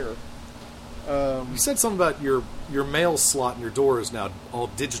perspire. You said something about your mail slot in your door is now all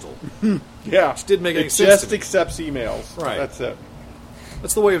digital. Yeah. Which didn't make any it sense just to me. accepts emails. Right. That's it.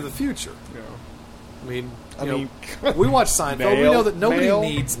 That's the way of the future. Yeah. I mean, I you mean, know, we watch Seinfeld. We mail- know that nobody mail?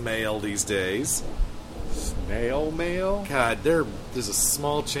 needs mail these days. Snail mail? God, there's a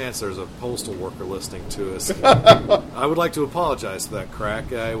small chance there's a postal worker listening to us. I would like to apologize for that,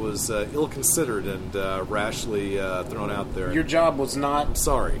 Crack. I was ill-considered and rashly thrown out there. Your job was not I'm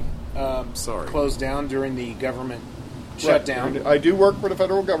sorry. Sorry. closed down during the government Right. shutdown. I do work for the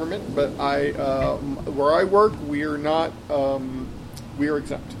federal government, but where I work, we are not. We are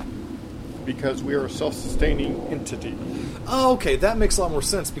exempt because we are a self-sustaining entity. Oh, okay, that makes a lot more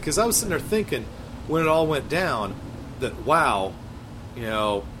sense because I was sitting there thinking when it all went down that wow, you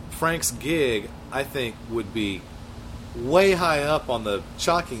know, Frank's gig I think would be way high up on the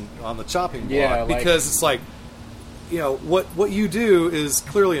chopping block Yeah, like- because it's like, you know, what you do is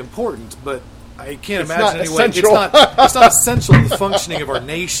clearly important, but I can't It's imagine not anyway. essential. It's not essential to the functioning of our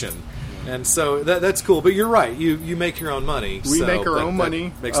nation. And so that's cool, but you're right. You make your own money. We so make our that- own that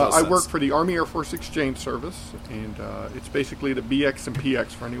money. Makes a lot of I sense. work for the Army Air Force Exchange Service, and it's basically the BX and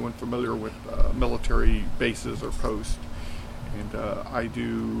PX for anyone familiar with military bases or posts. And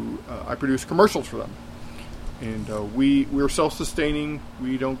I produce commercials for them. And we're self-sustaining.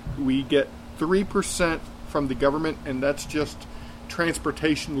 We get 3% from the government, and that's just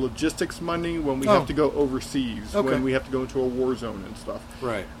transportation logistics money when we have to go overseas, Okay. when we have to go into a war zone and stuff.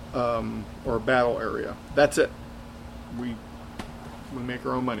 Right. Or a battle area. That's it. We make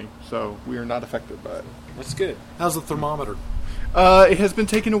our own money, so we are not affected by it. That's good. How's the thermometer? It has been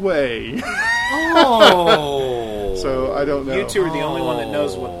taken away. Oh. So I don't know. You two are the only one that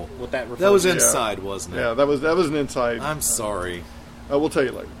knows what that refers That was to. inside, wasn't it? Yeah, that was an inside. I'm sorry. We'll tell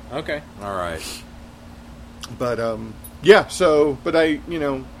you later. Okay. All right. But yeah. So, but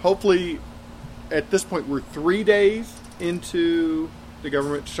hopefully, at this point, we're 3 days into the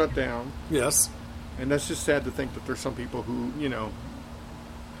government shutdown. Yes. And that's just sad to think that there's some people who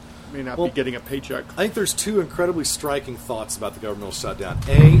may not Well, be getting a paycheck. I think there's two incredibly striking thoughts about the governmental shutdown.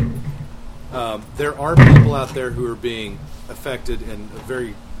 A, there are people out there who are being affected in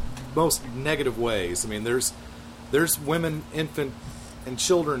very most negative ways. I mean, there's women, infant, and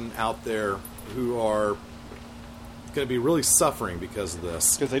children out there who are going to be really suffering because of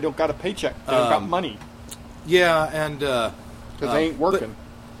this. Because they don't got a paycheck. They don't got money. Yeah, and because they ain't working.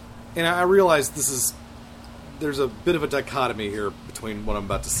 And I realize there's a bit of a dichotomy here between what I'm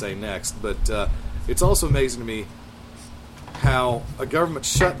about to say next, but it's also amazing to me how a government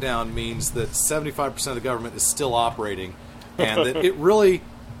shutdown means that 75% of the government is still operating, and that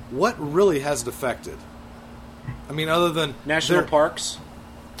what really has it affected? I mean, other than National parks.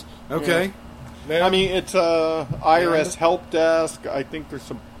 Okay. Yeah. I mean, it's IRS help desk. I think there's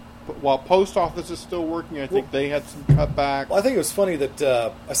some. While post office is still working, I think they had some cutback. Well, I think it was funny that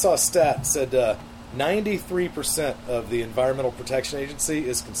I saw a stat that said 93% of the Environmental Protection Agency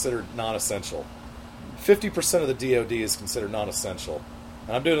is considered non-essential. 50% of the DoD is considered non-essential.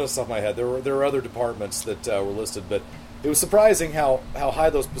 And I'm doing this off my head. There were other departments that were listed, but it was surprising how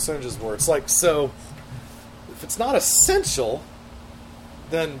high those percentages were. It's like, so if it's not essential,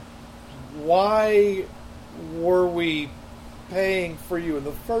 then why were we paying for you in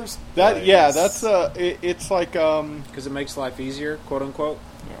the first place? That's it's like because it makes life easier, quote unquote.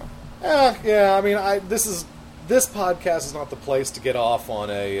 Yeah. I mean, this podcast is not the place to get off on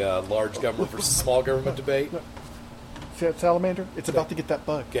a large government versus small government debate. See that salamander? It's about to get that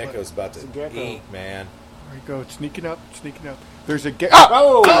bug. Gecko's about to eat, man. There you go. It's sneaking up. There's a gecko.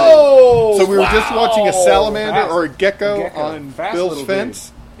 Oh! So we were just watching a salamander or a gecko on Bill's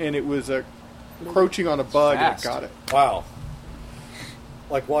fence, and it was encroaching on a bug and it got it. Wow.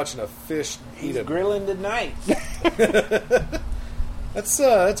 Like watching a fish eat a grilling tonight.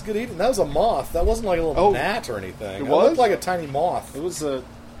 That's good eating. That was a moth. That wasn't like a little gnat or anything. It was? looked like a tiny moth. It was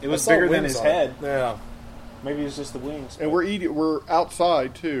bigger than his head. Yeah. Maybe it was just the wings. And we're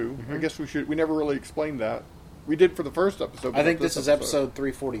outside too. I guess we never really explained that. We did for the first episode. I think this is episode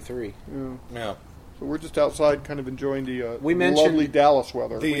 343. Yeah. So we're just outside, kind of enjoying the we mentioned, lovely Dallas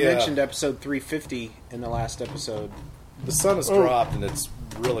weather. We mentioned episode 350 in the last episode. The sun has dropped, and it's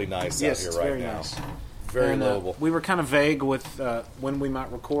really nice out here right very now. Nice. Very knowable. We were kind of vague with when we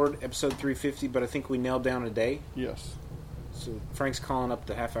might record episode 350, but I think we nailed down a day. Yes. So Frank's calling up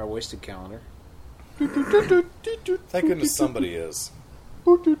the half-hour wasted calendar. Thank goodness somebody is.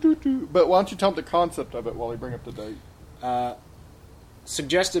 But why don't you tell them the concept of it while I bring up the date?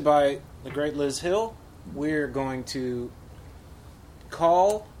 Suggested by the great Liz Hill, we're going to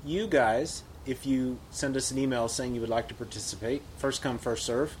call you guys if you send us an email saying you would like to participate. First come, first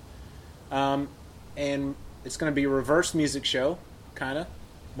serve. And it's going to be a reverse music show, kind of.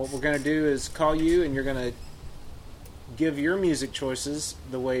 What we're going to do is call you, and you're going to give your music choices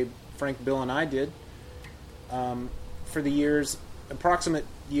the way Frank, Bill, and I did. for the approximate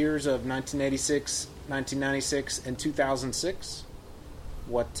years of 1986, 1996, and 2006.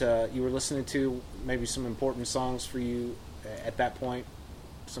 What you were listening to, maybe some important songs for you at that point,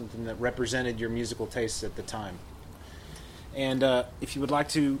 something that represented your musical tastes at the time. And if you would like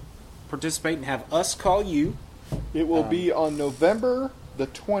to participate and have us call you, it will be on November the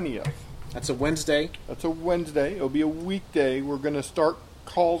 20th. That's a Wednesday. That's a Wednesday. It'll be a weekday. We're going to start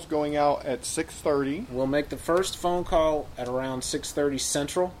calls going out at 6:30. We'll make the first phone call at around 6:30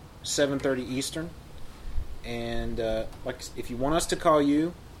 Central, 7:30 Eastern. And if you want us to call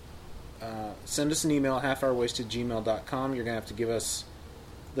you, send us an email at halfhourwasted@gmail.com. You're going to have to give us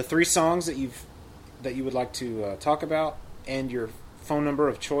the 3 songs that you would like to talk about and your phone number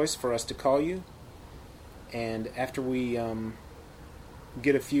of choice for us to call you. And after we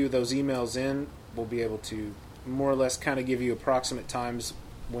get a few of those emails in, we'll be able to more or less kind of give you approximate times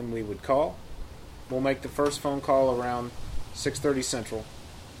when we would call. We'll make the first phone call around 6:30 Central.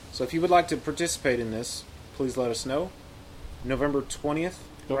 So if you would like to participate in this, please let us know. November 20th.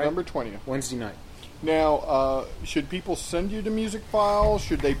 November right? 20th. Wednesday night. Now, should people send you the music files?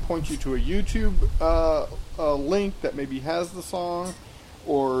 Should they point you to a YouTube link that maybe has the song?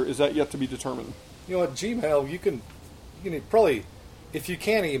 Or is that yet to be determined? You know, at Gmail, you can probably, if you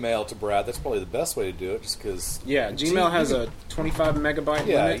can email to Brad, that's probably the best way to do it, just because... Yeah, Gmail has a 25 megabyte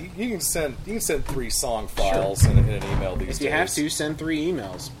limit. You can send 3 song files in an email these days. If you have to, send 3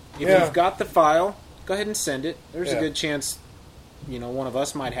 emails. If you've got the file, go ahead and send it. There's a good chance, one of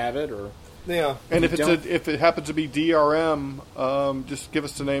us might have it, or... Yeah, and if it happens to be DRM, just give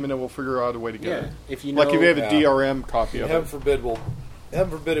us the name and then we'll figure out a way to get it. If you if you have a DRM copy of it. Heaven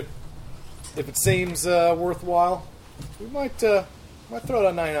forbid if it seems worthwhile, we might throw it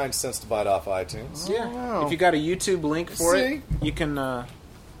on 99 cents to buy it off iTunes. Yeah, if you got a YouTube link for it, you can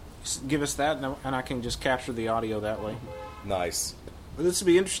give us that, and I can just capture the audio that way. Nice. Well, this would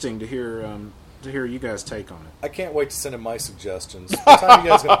be interesting to hear you guys' take on it. I can't wait to send in my suggestions. What time are you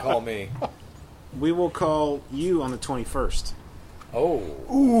guys going to call me? We will call you on the 21st. Oh.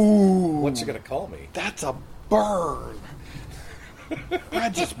 Ooh. What you going to call me? That's a burn.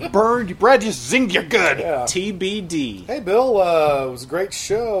 Brad just burned. Brad just zinged you good. Yeah. TBD. Hey, Bill. It was a great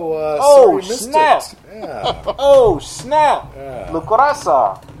show. Oh, sorry missed snap. It. Yeah. Oh, snap. Yeah. Look what I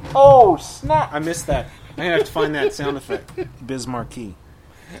saw. Oh, snap. I missed that. I have to find that sound effect. Biz Marquee.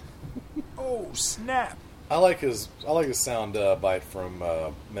 Oh, snap. I like his sound bite from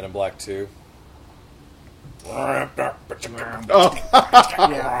Men in Black 2. Yeah.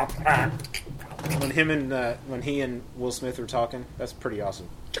 When he and Will Smith were talking, that's pretty awesome.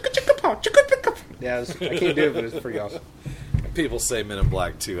 Yeah, I can't do it, but it's pretty awesome. People say Men in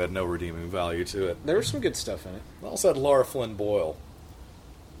Black 2 had no redeeming value to it. There was some good stuff in it. It also had Laura Flynn Boyle,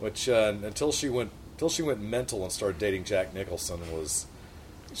 which until she went mental and started dating Jack Nicholson,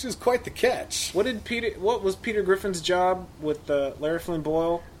 she was quite the catch. What was Peter Griffin's job with Larry Flynn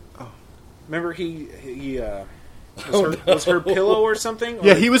Boyle? Oh, remember he was her pillow or something?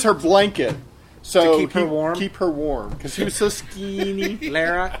 Yeah, he was her blanket. So to keep her warm? Keep her warm, because he was so skinny.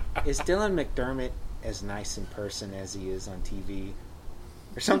 Lara, is Dylan McDermott as nice in person as he is on TV?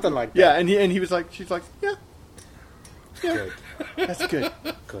 Or something like that. Yeah, and he was like, she's like, yeah. Good. That's good.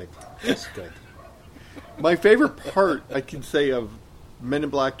 Good. That's good. My favorite part, I can say, of Men in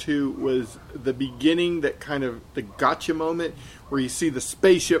Black 2 was the beginning, that kind of the gotcha moment where you see the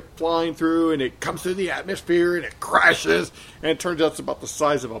spaceship flying through and it comes through the atmosphere and it crashes and it turns out it's about the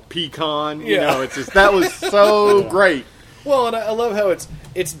size of a pecan. You know, it's just, that was so great. Well, and I love how it's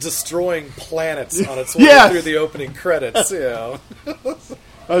destroying planets on its way through the opening credits.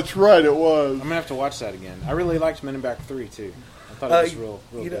 That's right, it was. I'm gonna have to watch that again. I really liked Men in Black 3 too. I thought it was real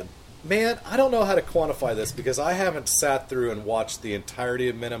good. Man, I don't know how to quantify this because I haven't sat through and watched the entirety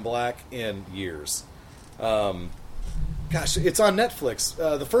of Men in Black in years. Gosh, it's on Netflix.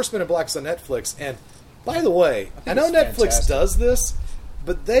 The first Men in Black is on Netflix. And by the way, I know Netflix does this,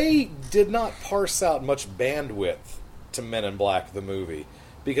 but they did not parse out much bandwidth to Men in Black, the movie,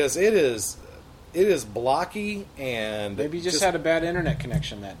 because it is blocky and maybe you just had a bad internet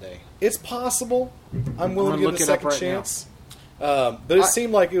connection that day. It's possible. I'm willing to give it a second chance. But it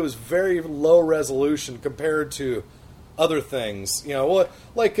seemed like it was very low resolution compared to other things.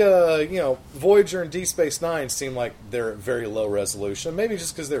 Voyager and Deep Space Nine seemed like they're at very low resolution. Maybe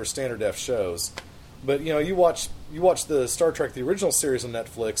just because they were standard def shows. But you watch the Star Trek, the original series on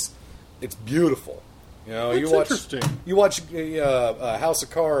Netflix. It's beautiful. Interesting. You watch House of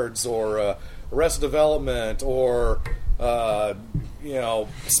Cards or Arrested Development or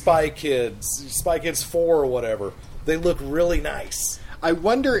Spy Kids 4 or whatever. They look really nice. I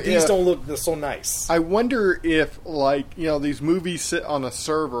wonder these if don't look so nice. I wonder if, like, these movies sit on a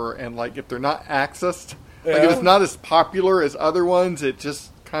server and, like, if they're not accessed, like, if it's not as popular as other ones, it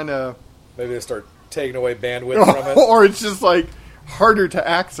just kind of... Maybe they start taking away bandwidth from it. Or it's just, like, harder to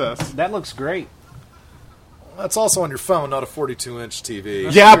access. That looks great. That's also on your phone, not a 42-inch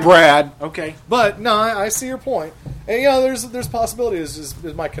TV. Yeah, Brad. Okay. But, no, I see your point. And, there's possibilities is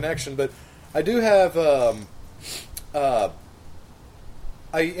my connection. But I do have...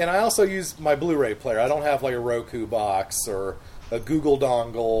 I also use my Blu-ray player. I don't have, like, a Roku box or a Google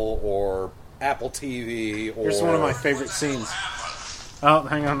dongle or Apple TV. Or... Here's one of my favorite scenes. Oh,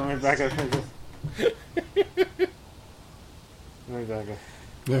 hang on. Let me back up.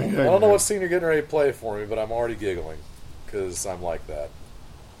 I don't know what scene you're getting ready to play for me, but I'm already giggling because I'm like that.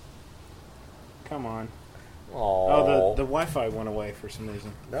 Come on. Aww. Oh, the Wi-Fi went away for some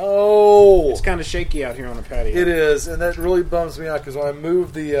reason. No! It's kind of shaky out here on the patio. It is, and that really bums me out because when I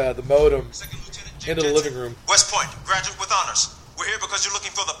moved the modem into the living room... West Point, graduate with honors. We're here because you're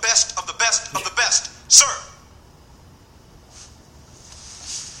looking for the best of the best of the best. Sir!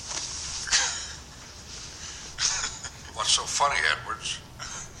 What's so funny, Edwards?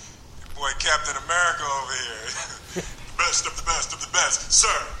 Your boy Captain America over here. The best of the best of the best.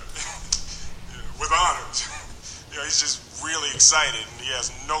 Sir! With honors. He's just really excited, and he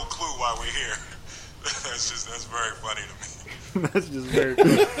has no clue why we're here. That's very funny to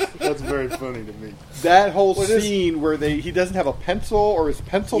me. That's very funny to me. That whole scene where he doesn't have a pencil or his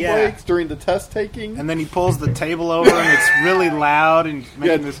pencil breaks during the test taking. And then he pulls the table over and it's really loud and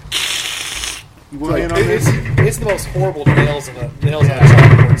making this... It's the most horrible nails on a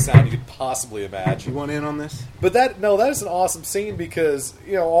chalkboard sound you could possibly imagine. You want in on this? But that is an awesome scene because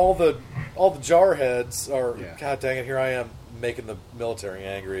all the jarheads are. Yeah. God dang it! Here I am making the military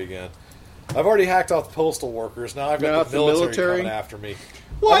angry again. I've already hacked off the postal workers. Now I've got the military coming after me.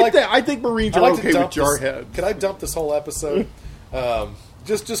 Well, I think Marines are okay with jarheads. Can I dump this whole episode?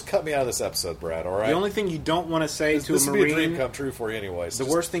 Just cut me out of this episode, Brad, all right? The only thing you don't want to say to a Marine... This would be a dream come true for you anyways. The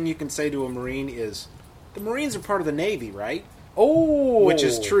worst thing you can say to a Marine is, the Marines are part of the Navy, right? Oh! Which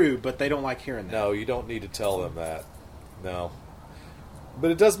is true, but they don't like hearing that. No, you don't need to tell them that. No.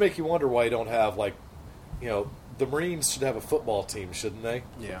 But it does make you wonder why you don't have, the Marines should have a football team, shouldn't they?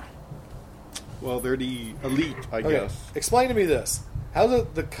 Yeah. Well, they're the elite, I guess. Explain to me this. How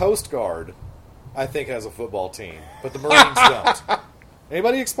the Coast Guard, I think, has a football team, but the Marines don't.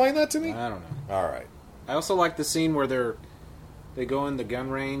 Anybody explain that to me? I don't know. All right. I also like the scene where they go in the gun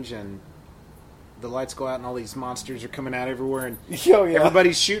range and the lights go out and all these monsters are coming out everywhere and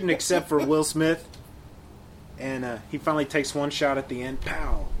everybody's shooting except for Will Smith. And he finally takes one shot at the end.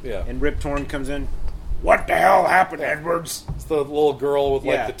 Pow! Yeah. And Rip Torn comes in. What the hell happened, Edwards? It's the little girl with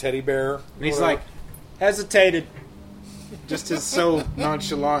the teddy bear. And he's like, hesitated. Just as so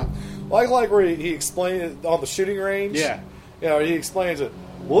nonchalant. Well, I like where he explained it on the shooting range. Yeah. He explains it.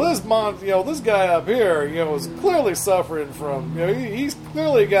 Well, this guy up here, is clearly suffering from, he's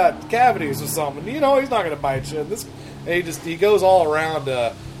clearly got cavities or something. He's not going to bite you. And he goes all around.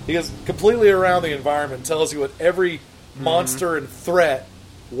 He goes completely around the environment, tells you what every monster and threat,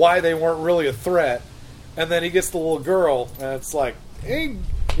 why they weren't really a threat, and then he gets the little girl, and it's like, any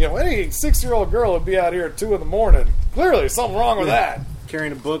 6-year-old girl would be out here at 2 a.m. Clearly, there's something wrong with that.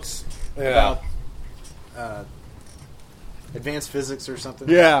 Carrying books about advanced physics or something.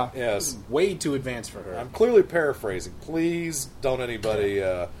 Yeah. Yes. Way too advanced for her. I'm clearly paraphrasing. Please don't anybody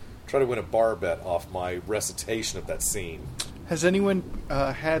try to win a bar bet off my recitation of that scene. Has anyone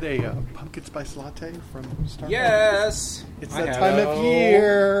had a pumpkin spice latte from Starbucks? Yes. It's that time of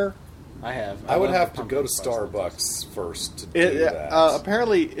year. I have. I would have to go to Starbucks first to do that.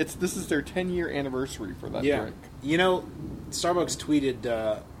 Apparently, this is their 10-year anniversary for that drink. Starbucks tweeted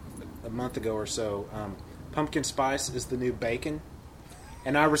a month ago or so, pumpkin spice is the new bacon.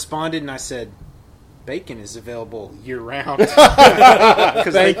 And I responded and I said, bacon is available year-round.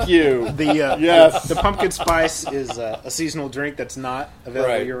 Thank you. Yes. The pumpkin spice is a seasonal drink that's not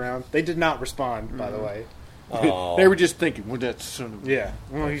available year-round. They did not respond, by the way. Oh. They were just thinking, well, that's son of... Yeah.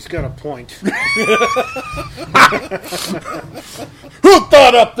 Well, he's got a point. Who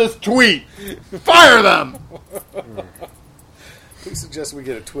thought up this tweet? Fire them! Please suggest we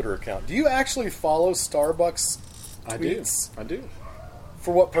get a Twitter account. Do you actually follow Starbucks tweets? I do.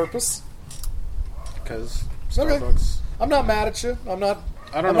 For what purpose? Because Starbucks... Okay. I'm not mad at you. I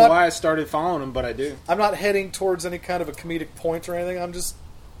don't know why I started following them, but I do. I'm not heading towards any kind of a comedic point or anything. It's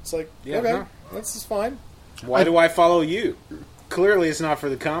like, this is fine. Why do I follow you? Clearly, it's not for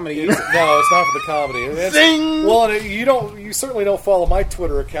the comedy. No, it's not for the comedy. Zing! Well, you certainly don't follow my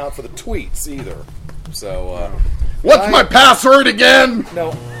Twitter account for the tweets either. So, What's my password again?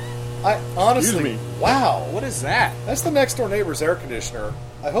 No, I honestly, me. wow, What is that? that's the next door neighbor's air conditioner.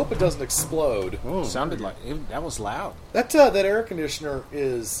 I hope it doesn't explode. Sounded like that was loud. That air conditioner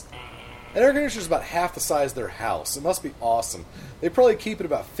is about half the size of their house. It must be awesome. They probably keep it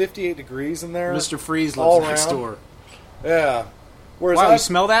about 58 degrees in there. Mr. Freeze all lives next around. door. Yeah. Whereas Wow, you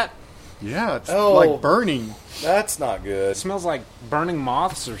smell that? Yeah, it's Oh. like burning. That's not good. It smells like burning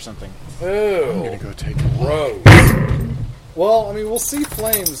moths or something. Ew. I'm gonna go take a look. Gross. Well, I mean, we'll see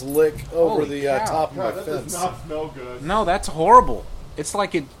flames lick over Holy the cow. top of my That fence. does not smell good. No, that's horrible. It's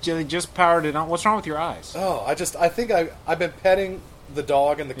like they just powered it on. What's wrong with your eyes? Oh, I think I've been petting the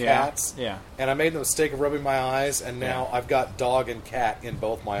dog and the cats. Yeah. And I made the mistake of rubbing my eyes, and now I've got dog and cat in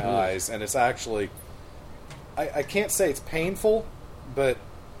both my eyes, and it's actually, I can't say it's painful, but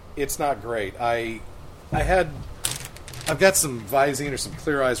it's not great. I've got some Visine or some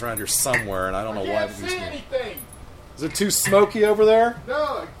Clear Eyes around here somewhere, and I don't know why. I can't see anything. Is it too smoky over there?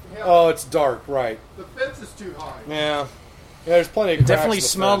 No. Yeah, Oh, it's dark, right? the fence is too high. Yeah. There's plenty of It cracks definitely in the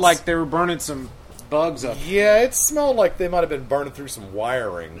smelled fence. like they were burning some bugs up. Yeah, it smelled like they might have been burning through some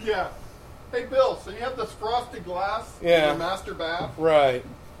wiring. Yeah. Hey, Bill. So you have this frosted glass in Yeah. your master bath. Right.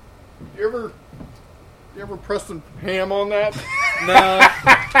 You ever press some ham on that? No.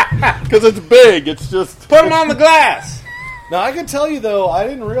 Because it's big. It's just Put them on the glass. Now, I can tell you, though, I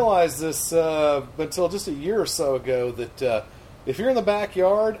didn't realize this until just a year or so ago, that if you're in the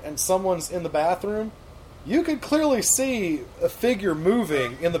backyard and someone's in the bathroom, you can clearly see a figure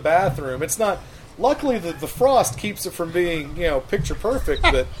moving in the bathroom. It's not... Luckily, the frost keeps it from being, picture perfect,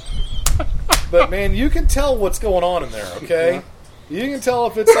 but man, you can tell what's going on in there, okay? You can tell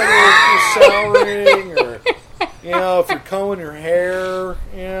if it's like you're showering or, if you're combing your hair,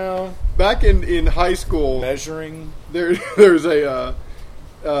 Back in high school, measuring. there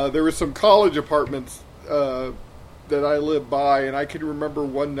were some college apartments that I lived by, and I can remember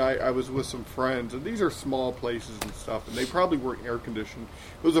one night I was with some friends, and these are small places and stuff, and they probably weren't air conditioned.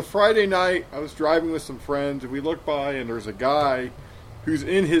 It was a Friday night. I was driving with some friends, and we looked by, and there's a guy who's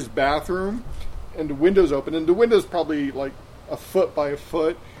in his bathroom, and the window's open, and the window's probably like a foot by a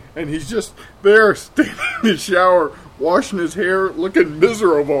foot, and he's just there standing in the shower, washing his hair, looking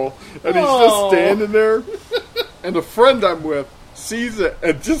miserable, and he's just standing there, and a friend I'm with sees it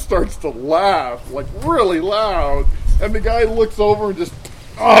and just starts to laugh, like really loud, and the guy looks over and just,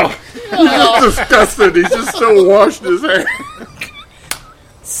 he's just disgusted. He's just still washing his hair.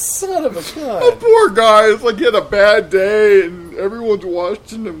 Son of a gun. The poor guy, it's like he had a bad day, and everyone's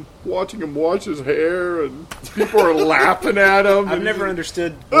watching him wash his hair, and people are laughing at him. I've never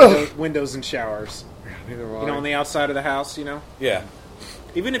understood windows in showers. Neither have I. On the outside of the house, Yeah.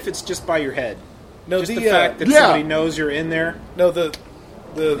 Even if it's just by your head. No, Just the fact that somebody knows you're in there. No,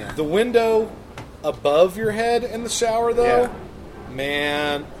 the window above your head in the shower, though,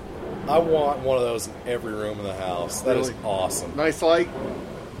 man, I want one of those in every room in the house. That is Really? awesome. Nice light.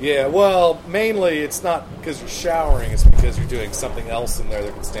 Yeah, well, mainly it's not because you're showering; it's because you're doing something else in there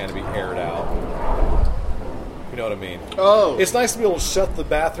that can stand to be aired out. You know what I mean? Oh, It's nice to be able to shut the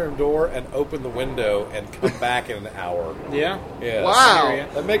bathroom door and open the window and come back in an hour. Yeah. Yeah. Wow.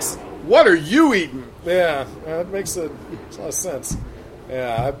 That makes what are you eating? that makes a lot of sense.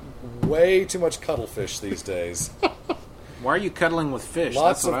 Yeah, I way too much cuttlefish these days. Why are you cuddling with fish?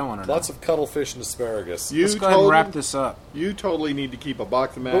 Lots That's what of I want to know. lots of cuttlefish and asparagus. Let's go ahead and wrap this up. You totally need to keep a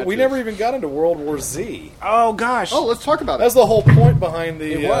box of matches. But we never even got into World War Z. Oh gosh. Oh, let's talk about it. That's the whole point behind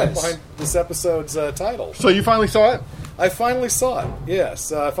behind was. this episode's title. So you finally saw it? I finally saw it.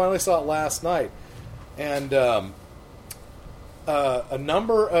 Yes, I finally saw it last night, and a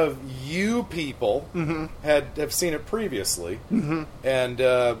number of you people have seen it previously, and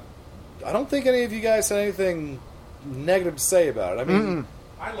I don't think any of you guys had anything negative to say about it. I mean,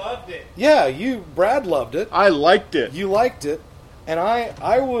 I loved it. yeah, Brad loved it. I liked it. You liked it, and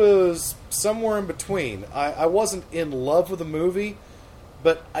I was somewhere in between. I wasn't in love with the movie,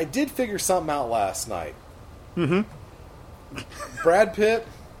 but I did figure something out last night. Mm-hmm. Brad Pitt,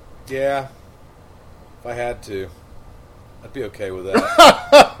 yeah, if I had to, I'd be okay with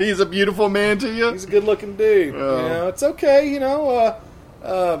that. He's a beautiful man to you? He's a good-looking dude. Oh. It's okay. You know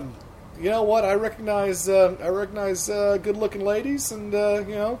what? I recognize good-looking ladies, and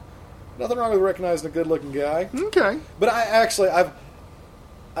nothing wrong with recognizing a good-looking guy. Okay. But I've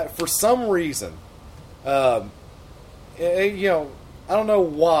for some reason, I don't know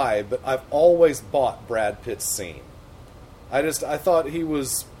why, but I've always bought Brad Pitt's scene. I thought he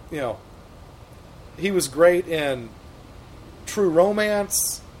was, he was great in True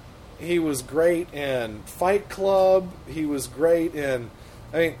Romance. He was great in Fight Club. He was great in,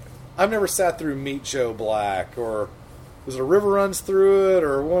 I I've never sat through Meet Joe Black, or was it A River Runs Through It,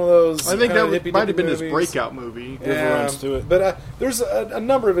 or one of those. I think that hippie might have been movies. his breakout movie. Yeah, River Runs Through It. But there's a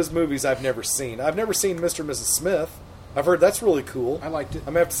number of his movies I've never seen. I've never seen Mr. and Mrs. Smith. I've heard that's really cool. I liked it.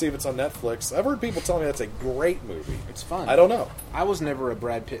 I'm going to have to see if it's on Netflix. I've heard people tell me that's a great movie. It's fun. I don't know. I was never a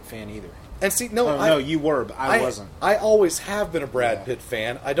Brad Pitt fan either. And see, no, you were, but I wasn't. I always have been a Brad Pitt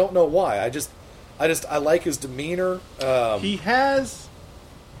fan. I don't know why. I like his demeanor. He has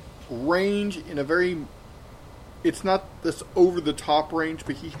range in a very... It's not this over-the-top range,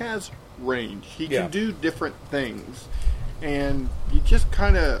 but he has range. He can do different things. And you just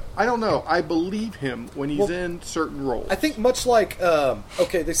kind of... I don't know. I believe him when he's in certain roles. I think much like...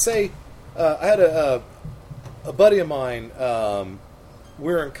 they say... I had a buddy of mine...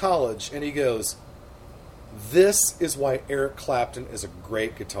 we were in college, and he goes, "This is why Eric Clapton is a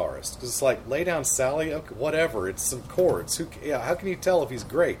great guitarist." Because it's like, lay down Sally, okay, whatever, it's some chords. How can you tell if he's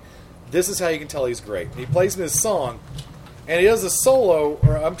great? This is how you can tell he's great. And he plays in his song, and he does a solo,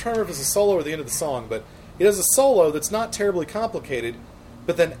 or I'm trying to remember if it's a solo or the end of the song, but he does a solo that's not terribly complicated,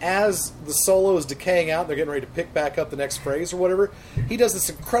 but then as the solo is decaying out, they're getting ready to pick back up the next phrase or whatever, he does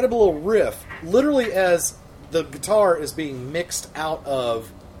this incredible little riff, literally as the guitar is being mixed out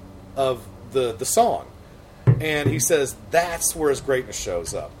of the song, and he says that's where his greatness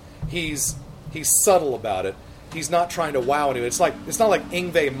shows up. He's subtle about it. He's not trying to wow anyone. It's not like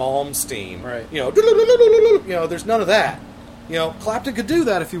Yngwie Malmsteen, right? There's none of that. Clapton could do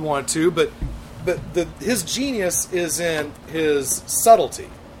that if he wanted to, but his genius is in his subtlety,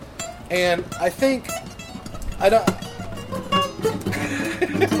 and I think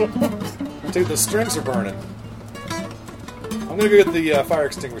Dude, the strings are burning. I'm going to go get the fire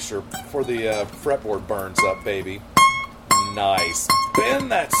extinguisher before the fretboard burns up, baby. Nice.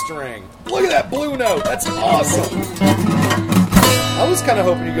 Bend that string. Look at that blue note. That's awesome. I was kind of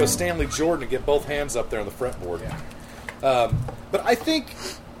hoping you'd go Stanley Jordan and get both hands up there on the fretboard. Yeah. But I think,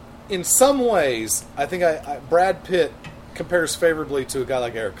 in some ways, Brad Pitt compares favorably to a guy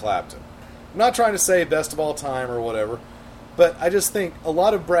like Eric Clapton. I'm not trying to say best of all time or whatever, but I just think a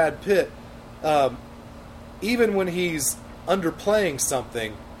lot of Brad Pitt, even when he's underplaying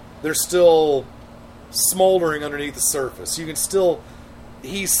something, they're still smoldering underneath the surface.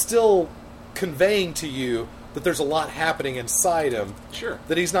 He's still conveying to you that there's a lot happening inside him. Sure.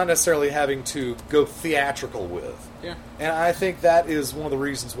 That he's not necessarily having to go theatrical with. Yeah. And I think that is one of the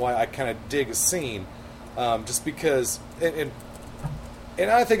reasons why I kind of dig a scene, just because, and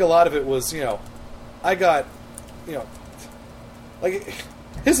I think a lot of it was, like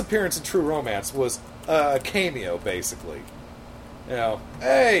his appearance in True Romance was a cameo, basically.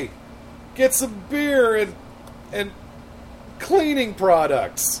 Hey, get some beer and cleaning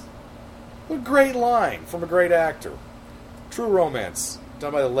products. What a great line from a great actor. True Romance,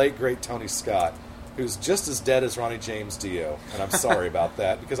 done by the late, great Tony Scott, who's just as dead as Ronnie James Dio. And I'm sorry about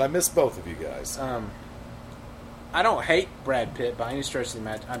that, because I miss both of you guys. I don't hate Brad Pitt by any stretch of the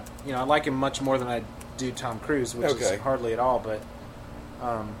imagination. I like him much more than I do Tom Cruise, which is hardly at all. But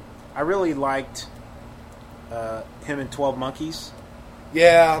I really liked him in 12 Monkeys.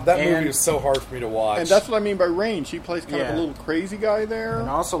 Yeah, that movie was so hard for me to watch. And that's what I mean by range. He plays kind of a little crazy guy there. And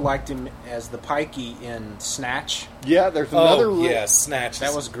I also liked him as the Pikey in Snatch. Yeah, there's another... Snatch.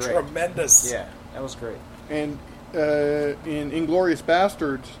 That was great. Tremendous. Yeah, that was great. And in Inglourious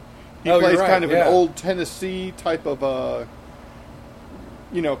Bastards, he plays kind of an old Tennessee type of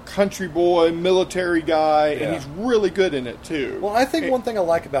country boy, military guy, and he's really good in it, too. Well, I think one thing I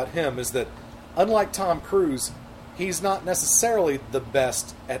like about him is that, unlike Tom Cruise, he's not necessarily the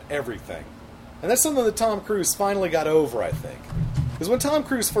best at everything. And that's something that Tom Cruise finally got over, I think. Because when Tom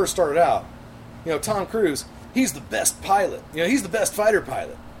Cruise first started out, Tom Cruise, he's the best pilot. He's the best fighter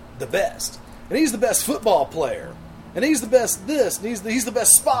pilot. The best. And he's the best football player. And he's the best this, and he's the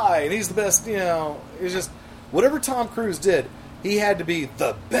best spy, and he's the best, it's just, whatever Tom Cruise did, he had to be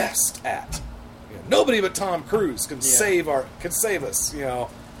the best at. Nobody but Tom Cruise can save us,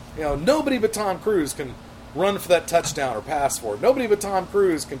 nobody but Tom Cruise can run for that touchdown or pass for it. Nobody but Tom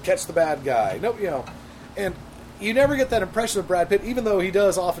Cruise can catch the bad guy. And you never get that impression of Brad Pitt, even though he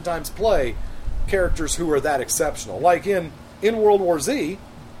does oftentimes play characters who are that exceptional. Like in World War Z,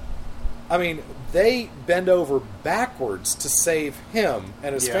 they bend over backwards to save him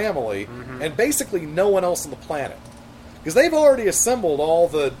and his family, and basically no one else on the planet, because they've already assembled all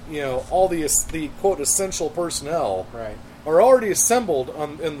the quote essential personnel. Right. Are already assembled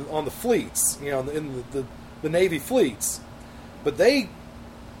on the fleets, in the Navy fleets, but they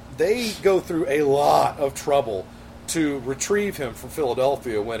go through a lot of trouble to retrieve him from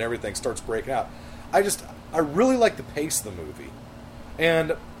Philadelphia when everything starts breaking out. I really like the pace of the movie,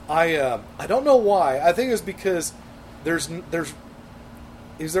 and I don't know why. I think it's because there's.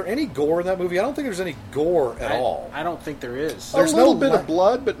 Is there any gore in that movie? I don't think there's any gore at all. I don't think there is. There's a little bit of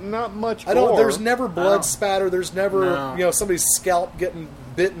blood, but not much gore. There's never blood spatter. There's never somebody's scalp getting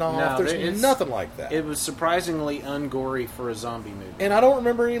bitten off. There's nothing like that. It was surprisingly ungory for a zombie movie. And I don't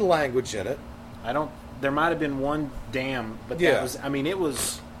remember any language in it. There might have been one damn, but that was. I mean, it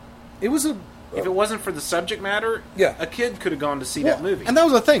was. If it wasn't for the subject matter, a kid could have gone to see that movie. And that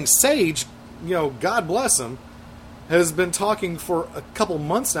was the thing. Sage, God bless him, has been talking for a couple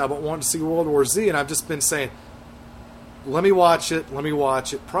months now about wanting to see World War Z, and I've just been saying, let me watch it.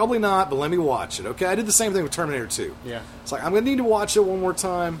 Probably not, but let me watch it, okay? I did the same thing with Terminator 2. Yeah. It's like, I'm going to need to watch it one more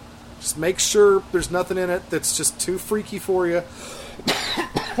time. Just make sure there's nothing in it that's just too freaky for you.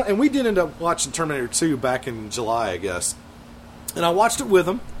 And we did end up watching Terminator 2 back in July, I guess. And I watched it with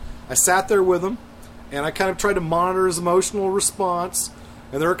him. I sat there with him, and I kind of tried to monitor his emotional response.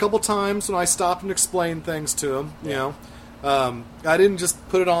 And there were a couple times when I stopped and explained things to him. I didn't just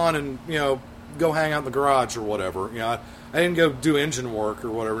put it on and go hang out in the garage or whatever. I didn't go do engine work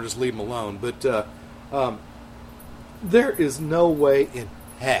or whatever. Just leave him alone. But there is no way in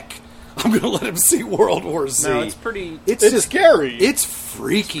heck I'm going to let him see World War Z. No, it's pretty. It's just scary. It's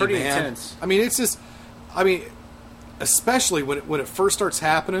freaky, it's pretty man. Intense. I mean, especially when it first starts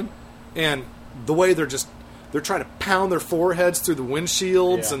happening, and the way they're trying to pound their foreheads through the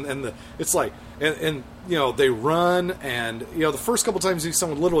windshields, and it's like, and they run, and the first couple times you see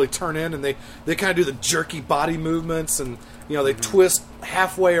someone literally turn in, and they kind of do the jerky body movements, and they twist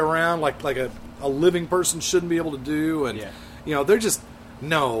halfway around like a living person shouldn't be able to do, and they're just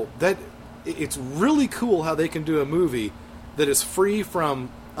it's really cool how they can do a movie that is free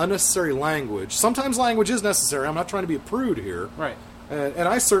from unnecessary language. Sometimes language is necessary. I'm not trying to be a prude here. Right. And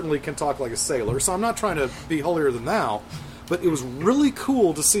I certainly can talk like a sailor, so I'm not trying to be holier than thou. But it was really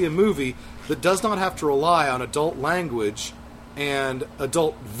cool to see a movie that does not have to rely on adult language and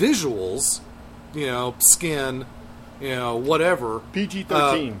adult visuals, skin, whatever.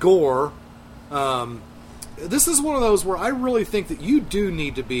 PG-13. Gore. This is one of those where I really think that you do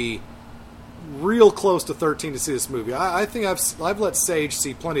need to be real close to 13 to see this movie. I think I've let Sage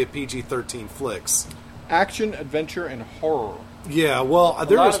see plenty of PG-13 flicks. Action, adventure, and horror. Yeah, well,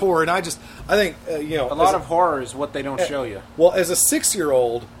 there is horror, and I think a lot of horror is what they don't show you. Well, as a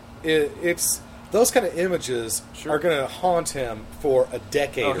 6-year-old, it's those kind of images are going to haunt him for a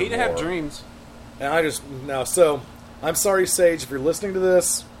decade. Oh, he'd more. have dreams. And so I'm sorry, Sage, if you're listening to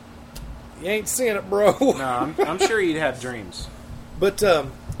this, you ain't seeing it, bro. No, I'm sure he'd have dreams. But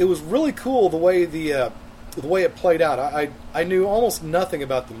it was really cool the way it played out. I knew almost nothing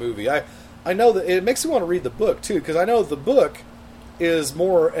about the movie. I know that it makes me want to read the book too, because I know the book is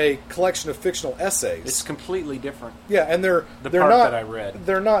more a collection of fictional essays. It's completely different. Yeah, and they're part not that I read.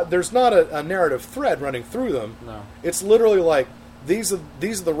 They're not. There's not a narrative thread running through them. No, it's literally like these are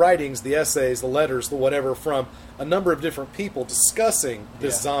the writings, the essays, the letters, the whatever from a number of different people discussing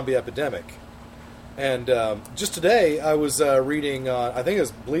this zombie epidemic. And just today, I was reading, I think it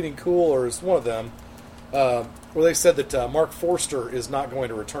was Bleeding Cool, or it's one of them, where they said that Mark Forster is not going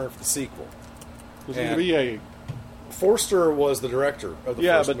to return for the sequel. Was it going to be a... Forster was the director of the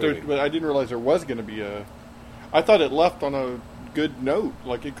first movie. But I didn't realize there was going to be a... I thought it left on a good note.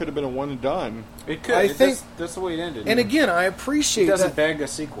 Like, it could have been a one and done. It could. I think that's the way it ended. And again, I appreciate that. It doesn't beg a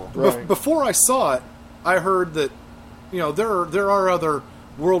sequel. Right. Before I saw it, I heard that, there are other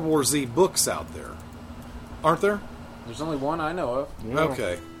World War Z books out there. Aren't there? There's only one I know of. Yeah.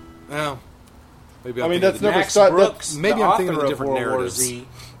 Okay. Well, maybe I'm that's never Max Brooks, maybe I'm thinking of different World narratives. War Z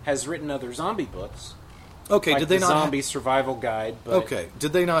has written other zombie books. Okay, like did they the not Zombie Survival Guide? But okay,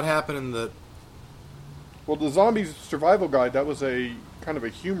 did they not happen in the? Well, the Zombie Survival Guide, that was a kind of a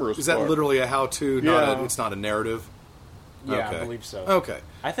humorous. Is that book. literally a how-to? It's not a narrative. Yeah, okay. I believe so. Okay,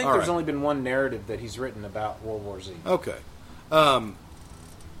 I think there's only been one narrative that he's written about World War Z. Okay,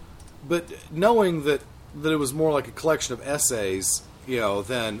 but knowing that it was more like a collection of essays,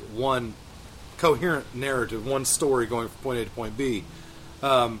 than one coherent narrative, one story going from point A to point B.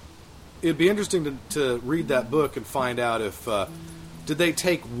 It'd be interesting to read that book and find out if did they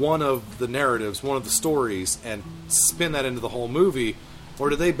take one of the narratives, one of the stories, and spin that into the whole movie,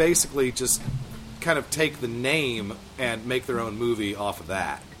 or did they basically just kind of take the name and make their own movie off of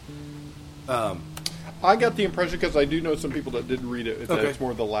that? I got the impression, because I do know some people that did read it, that it's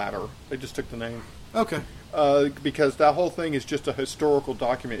more the latter. They just took the name. Okay. Because that whole thing is just a historical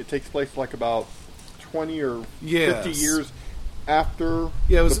document. It takes place like about 20 or 50 years after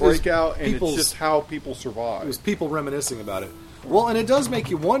the breakout, and it's just how people survive. It was people reminiscing about it. Well, and it does make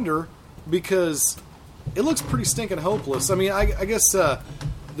you wonder, because it looks pretty stinking hopeless. I mean, I guess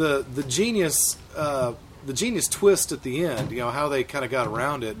the genius twist at the end, how they kind of got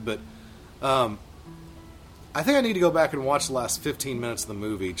around it. But I think I need to go back and watch the last 15 minutes of the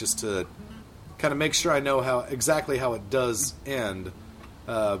movie just to kind of make sure I know exactly how it does end.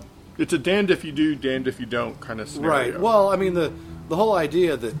 It's a damned if you do, damned if you don't kind of scenario. Right. Well, I mean, the whole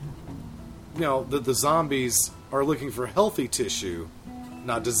idea that that the zombies are looking for healthy tissue,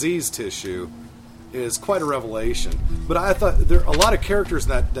 not diseased tissue, is quite a revelation. But I thought there are a lot of characters in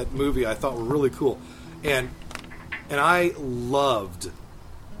that movie I thought were really cool, and I loved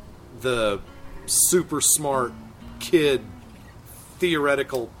the super smart kid,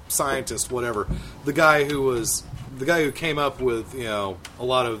 theoretical scientist, whatever, the guy who came up with a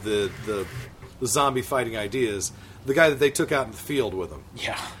lot of the zombie fighting ideas, the guy that they took out in the field with them.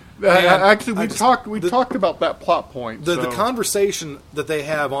 Yeah. Actually, we talked about that plot point. The conversation that they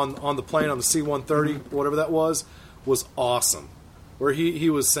have on the plane on the C-130, whatever that was awesome. Where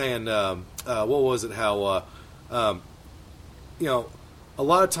he was saying, what was it? How a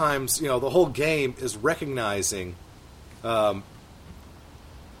lot of times the whole game is recognizing, what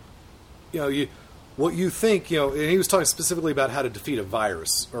you think. And he was talking specifically about how to defeat a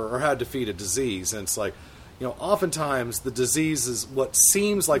virus or how to defeat a disease, and it's like. Oftentimes the disease is what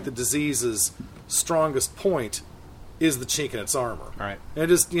seems like the disease's strongest point is the chink in its armor. Right. And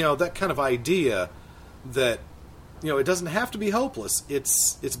just, that kind of idea that, it doesn't have to be hopeless.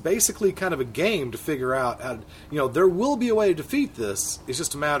 It's basically kind of a game to figure out how to, there will be a way to defeat this. It's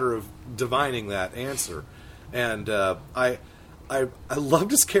just a matter of divining that answer. And I loved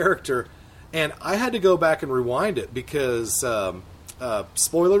his character, and I had to go back and rewind it because...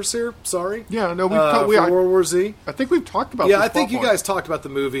 spoilers here. Sorry. Yeah, no, for World War Z. I think we've talked about. Yeah, this I think you point. guys talked about the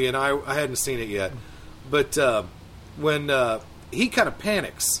movie, and I hadn't seen it yet. But when he kind of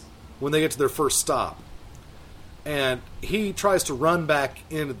panics when they get to their first stop, and he tries to run back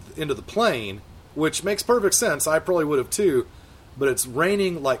into the plane, which makes perfect sense. I probably would have too. But it's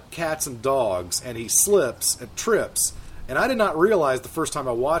raining like cats and dogs, and he slips and trips. And I did not realize the first time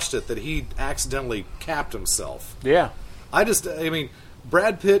I watched it that he accidentally capped himself. Yeah.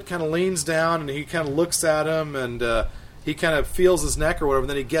 Brad Pitt kind of leans down and he kind of looks at him and he kind of feels his neck or whatever, and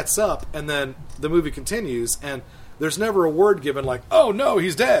then he gets up, and then the movie continues, and there's never a word given like, oh no,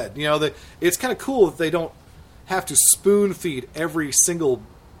 he's dead. It's kind of cool that they don't have to spoon feed every single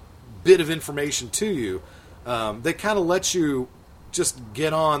bit of information to you. They kind of let you just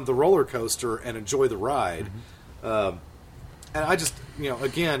get on the roller coaster and enjoy the ride. And I just,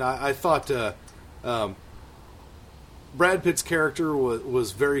 again, I thought... Brad Pitt's character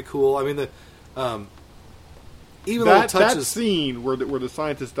was very cool. I mean, even that touches... that scene where the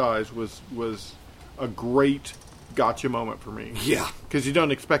scientist dies was a great gotcha moment for me. Yeah, because you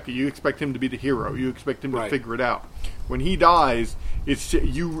don't expect it. You expect him to be the hero. You expect him to figure it out. When he dies,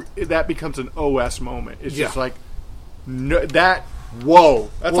 that becomes an OS moment. It's just like that. Whoa,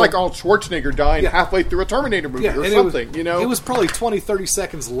 that's like Arnold Schwarzenegger dying halfway through a Terminator movie or something. It was probably 20-30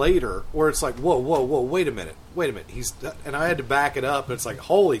 seconds later where it's like, whoa, wait a minute. And I had to back it up, and it's like,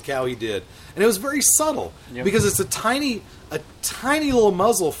 holy cow, he did. And it was very subtle because it's a tiny little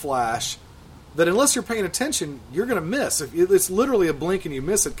muzzle flash that unless you're paying attention, you're going to miss. It's literally a blink and you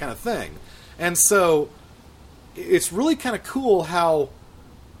miss it kind of thing. And so it's really kind of cool how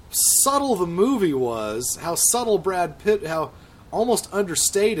subtle the movie was, how subtle Brad Pitt, how almost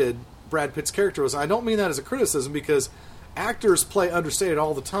understated Brad Pitt's character was. I don't mean that as a criticism, because actors play understated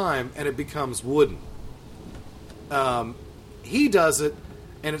all the time and it becomes wooden. He does it,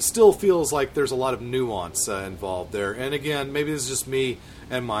 and it still feels like there's a lot of nuance involved there. And again, maybe this is just me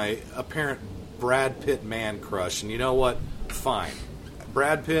and my apparent Brad Pitt man crush. And you know what? Fine.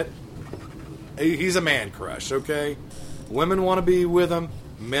 Brad Pitt, he's a man crush, okay? Women want to be with him.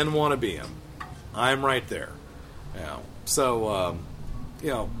 Men want to be him. I'm right there. So,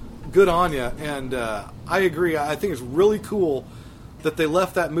 good on you. And I agree. I think it's really cool that they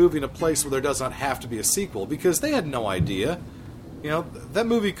left that movie in a place where there does not have to be a sequel, because they had no idea. That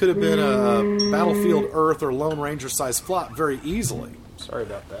movie could have been a Battlefield Earth or Lone Ranger size flop very easily. Sorry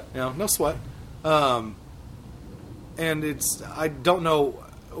about that. No sweat. And I don't know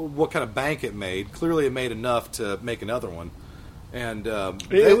what kind of bank it made. Clearly it made enough to make another one. And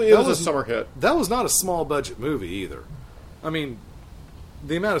it was a summer hit. That was not a small budget movie either. I mean,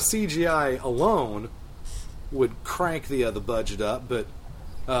 the amount of CGI alone would crank the budget up, but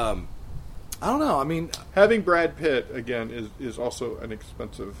I don't know. I mean, having Brad Pitt again is also an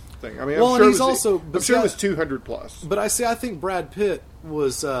expensive thing. I mean, well, I'm sure it was $200 plus. But I think Brad Pitt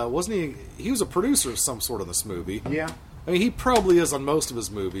was wasn't he? He was a producer of some sort of this movie. Yeah. I mean, he probably is on most of his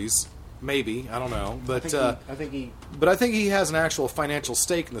movies. Maybe, I don't know, but I think he. But I think he has an actual financial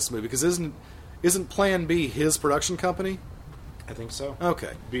stake in this movie because isn't Plan B his production company? I think so.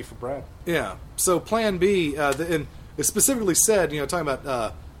 Okay, B for Brad. Yeah. So Plan B, and it specifically said, talking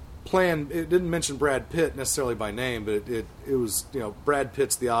about Plan. It didn't mention Brad Pitt necessarily by name, but it was Brad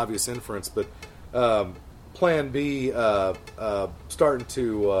Pitt's the obvious inference, but Plan B starting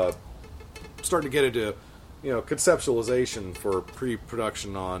to get into conceptualization for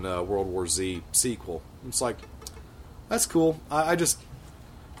pre-production on World War Z sequel. It's like that's cool. I just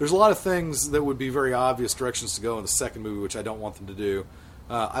there's a lot of things that would be very obvious directions to go in the second movie, which I don't want them to do.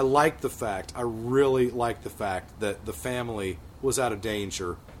 I really like the fact that the family was out of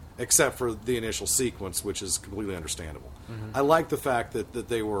danger, except for the initial sequence, which is completely understandable. Mm-hmm. I like the fact that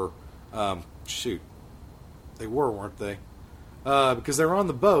they were, they were, weren't they? Because they were on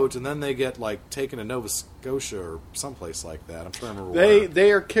the boat, and then they get taken to Nova Scotia or someplace like that. I'm trying to remember where.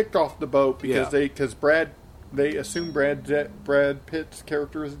 They are kicked off the boat because they assume Brad Pitt's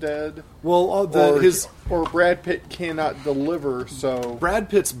character is dead. Well, or Brad Pitt cannot deliver. So Brad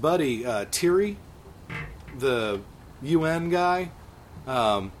Pitt's buddy Thierry, the UN guy,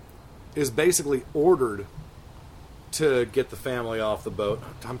 is basically ordered to get the family off the boat.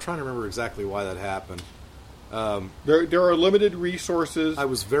 I'm trying to remember exactly why that happened. There are limited resources. I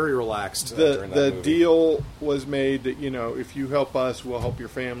was very relaxed during that movie. The deal was made that if you help us, we'll help your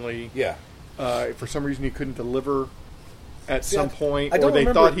family. Yeah. For some reason, he couldn't deliver at some point, or they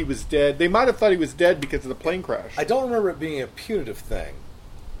thought he was dead. They might have thought he was dead because of the plane crash. I don't remember it being a punitive thing.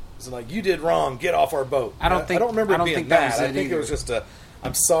 It's like, you did wrong, get off our boat. I don't remember it being that. I think either. it was just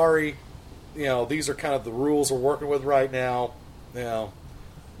I'm sorry. These are kind of the rules we're working with right now.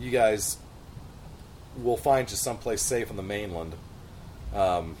 You guys, we'll find you someplace safe on the mainland.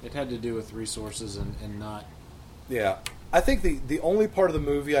 It had to do with resources and not. Yeah. I think the only part of the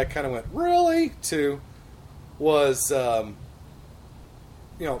movie I kind of went, really? To was,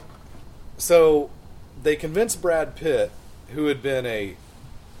 so they convinced Brad Pitt, who had been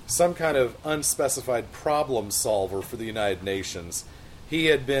some kind of unspecified problem solver for the United Nations. He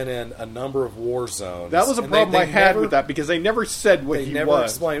had been in a number of war zones. That was a problem I had with that, because they never said what he was. They never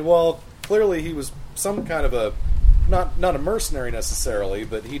explained. Well, clearly he was some kind of a, not a mercenary necessarily,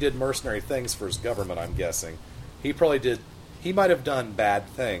 but he did mercenary things for his government, I'm guessing. He probably did. He might have done bad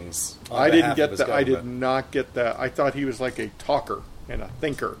things. I didn't get that. I did not get that. I thought he was like a talker and a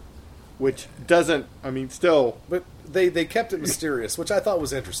thinker, which doesn't. I mean, still. But they kept it mysterious, which I thought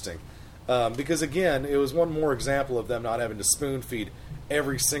was interesting, because again, it was one more example of them not having to spoon feed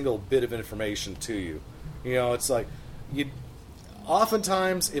every single bit of information to you. It's like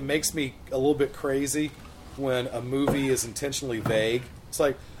oftentimes it makes me a little bit crazy when a movie is intentionally vague. It's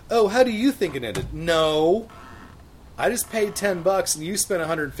like, oh, how do you think it ended? No. I just paid $10 and you spent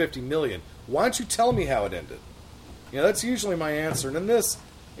 $150 million. Why don't you tell me how it ended? That's usually my answer. And in this,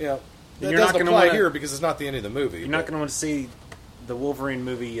 that doesn't apply here because it's not the end of the movie. You're not going to want to see the Wolverine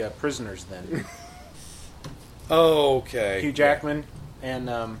movie Prisoners then. Okay. Hugh Jackman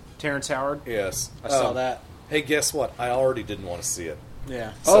and Terrence Howard. Yes. I saw that. Hey, guess what? I already didn't want to see it.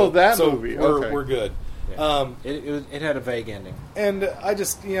 Yeah. That movie. We're good. Yeah. It had a vague ending. And I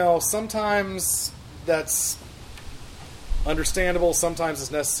just, sometimes that's understandable, sometimes it's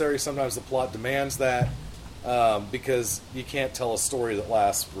necessary, sometimes the plot demands that, because you can't tell a story that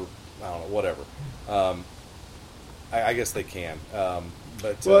lasts for, I don't know, whatever. I guess they can.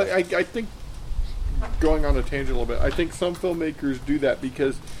 But I think, going on a tangent a little bit, I think some filmmakers do that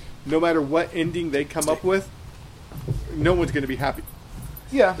because no matter what ending they come up with, no one's going to be happy.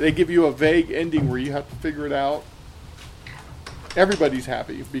 Yeah. They give you a vague ending where you have to figure it out. Everybody's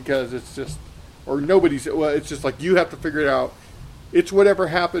happy because it's just... Or nobody's... Well, it's just like you have to figure it out. It's whatever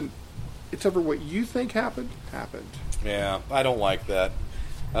happened. It's ever what you think happened. Yeah, I don't like that.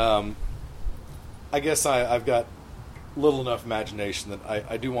 I guess I've got little enough imagination that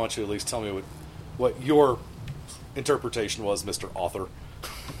I do want you to at least tell me what your interpretation was, Mr. Author.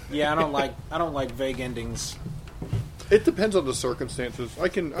 Yeah, I don't like vague endings. It depends on the circumstances.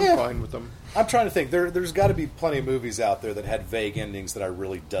 I'm fine with them. I'm trying to think. There's got to be plenty of movies out there that had vague endings that I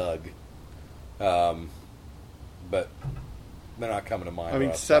really dug. But they're not coming to mind. I mean,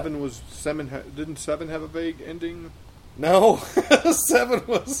 didn't Seven have a vague ending? No, 7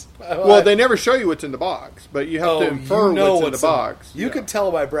 was... Well, they never show you what's in the box, but you have to infer what's in the box. You could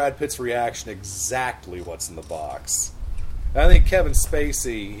tell by Brad Pitt's reaction exactly what's in the box. I think Kevin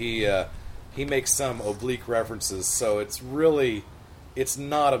Spacey, he makes some oblique references, so it's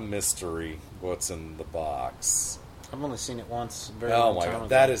not a mystery what's in the box. I've only seen it once. Oh my god,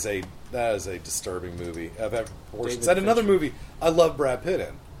 that is a disturbing movie of every proportions. And another movie I love Brad Pitt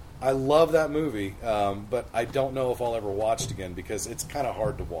in. I love that movie, but I don't know if I'll ever watch it again because it's kind of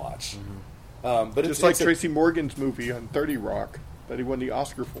hard to watch. But Just like Tracy Morgan's movie on 30 Rock that he won the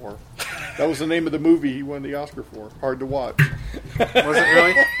Oscar for. That was the name of the movie he won the Oscar for. Hard to watch. Was it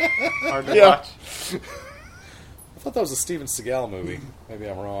really? Hard to watch? I thought that was a Steven Seagal movie. Maybe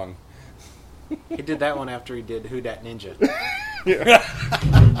I'm wrong. He did that one after he did Who Dat Ninja.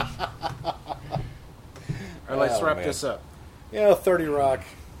 All right, let's wrap this up. 30 Rock.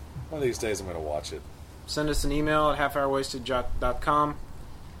 One of these days I'm going to watch it. Send us an email at halfhourwastedjot.com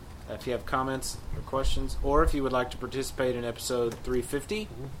if you have comments or questions, or if you would like to participate in episode 350,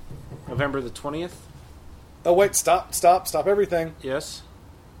 November the 20th. Oh, wait, stop everything. Yes?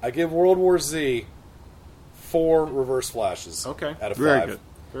 I give World War Z 4 reverse flashes out of 5. Very good.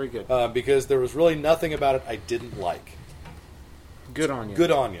 Very good. Because there was really nothing about it I didn't like. Good on you.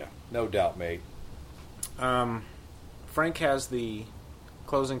 Good on you. No doubt, mate. Frank has the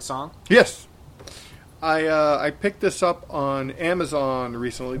closing song. Yes. I picked this up on Amazon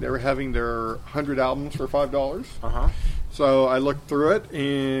recently. They were having their 100 albums for $5. Uh-huh. So I looked through it,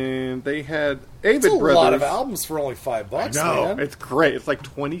 and they had Avid That's a Brothers. lot of albums for only $5, I know. man. It's great. It's like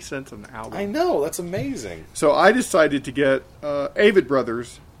 20 cents an album. I know. That's amazing. So I decided to get Avid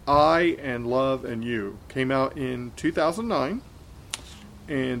Brothers, I and Love and You. Came out in 2009.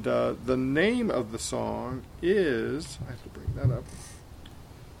 And the name of the song is, I have to bring that up,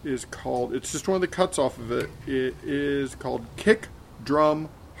 is called, it's just one of the cuts off of it. It is called Kick Drum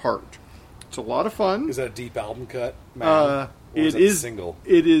Heart. It's a lot of fun. Is that a deep album cut, man? It is single.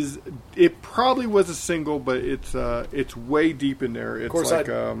 It probably was a single, but it's way deep in there. It's of course, like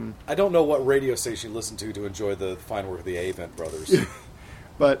I don't know what radio station you listen to enjoy the fine work of the Avent Brothers.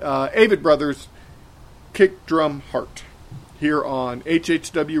 But Avid Brothers, Kick Drum Heart, here on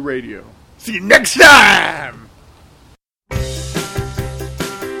HHW Radio. See you next time!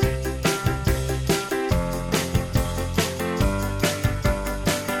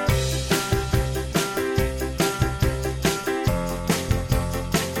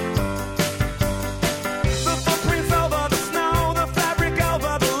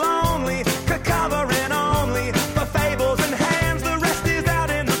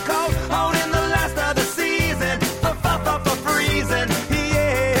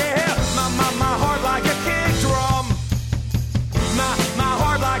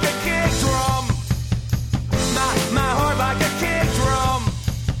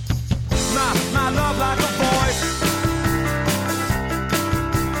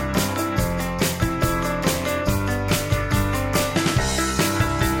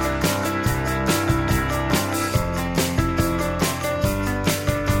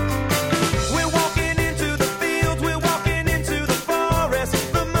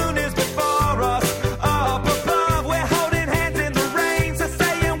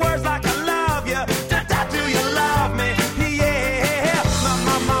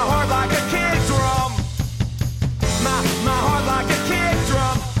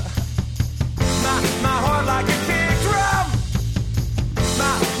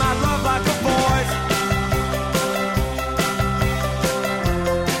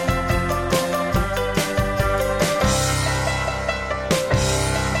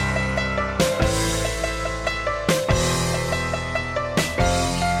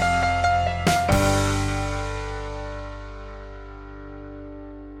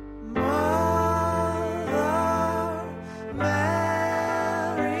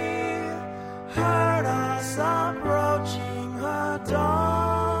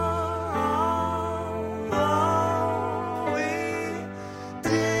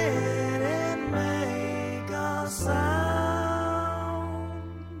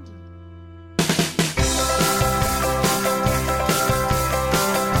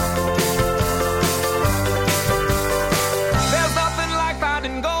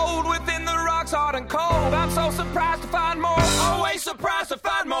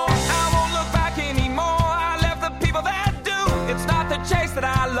 That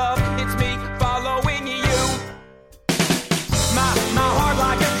I love.